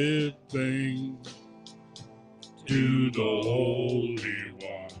 give thanks to the Holy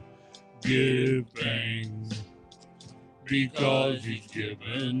One. Give thanks because He's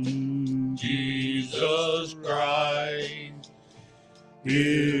given Jesus Christ,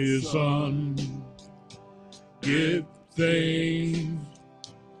 His Son. Give thanks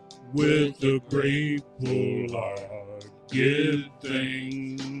with a grateful heart. Give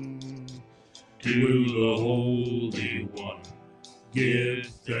thanks to the Holy One. Give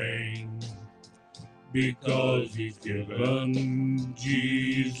thanks because He's given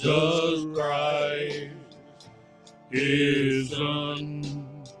Jesus Christ, His Son.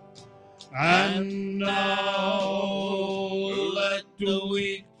 And now let the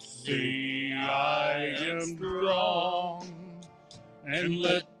weak say, I am strong. And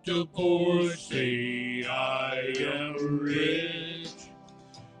let the poor say, I am rich,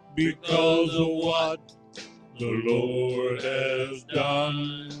 because of what the Lord has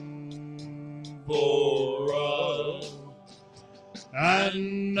done for us.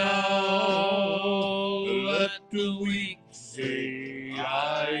 And now let the weak say,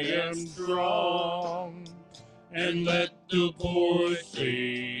 I am strong. And let the poor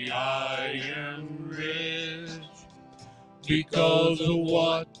say, I am rich, because of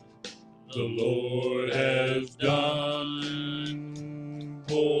what the Lord has done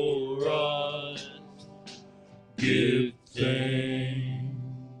for us. Give thanks.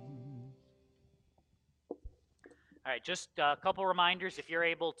 All right, just a couple reminders. If you're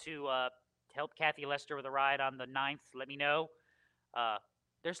able to help Kathy Lester with a ride on the 9th, let me know.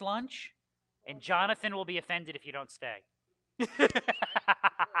 There's lunch, and Jonathan will be offended if you don't stay.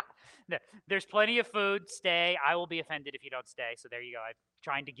 No, there's plenty of food. Stay. I will be offended if you don't stay. So there you go. I'm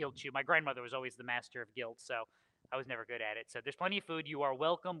trying to guilt you. My grandmother was always the master of guilt, so I was never good at it. So there's plenty of food. You are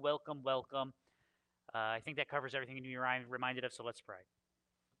welcome, welcome, welcome. I think that covers everything you reminded of, so let's pray.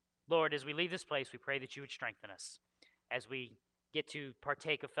 Lord, as we leave this place, we pray that you would strengthen us. As we get to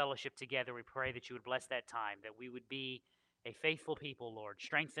partake of fellowship together, we pray that you would bless that time, that we would be a faithful people, Lord,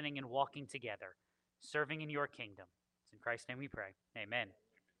 strengthening and walking together, serving in your kingdom. It's in Christ's name we pray. Amen.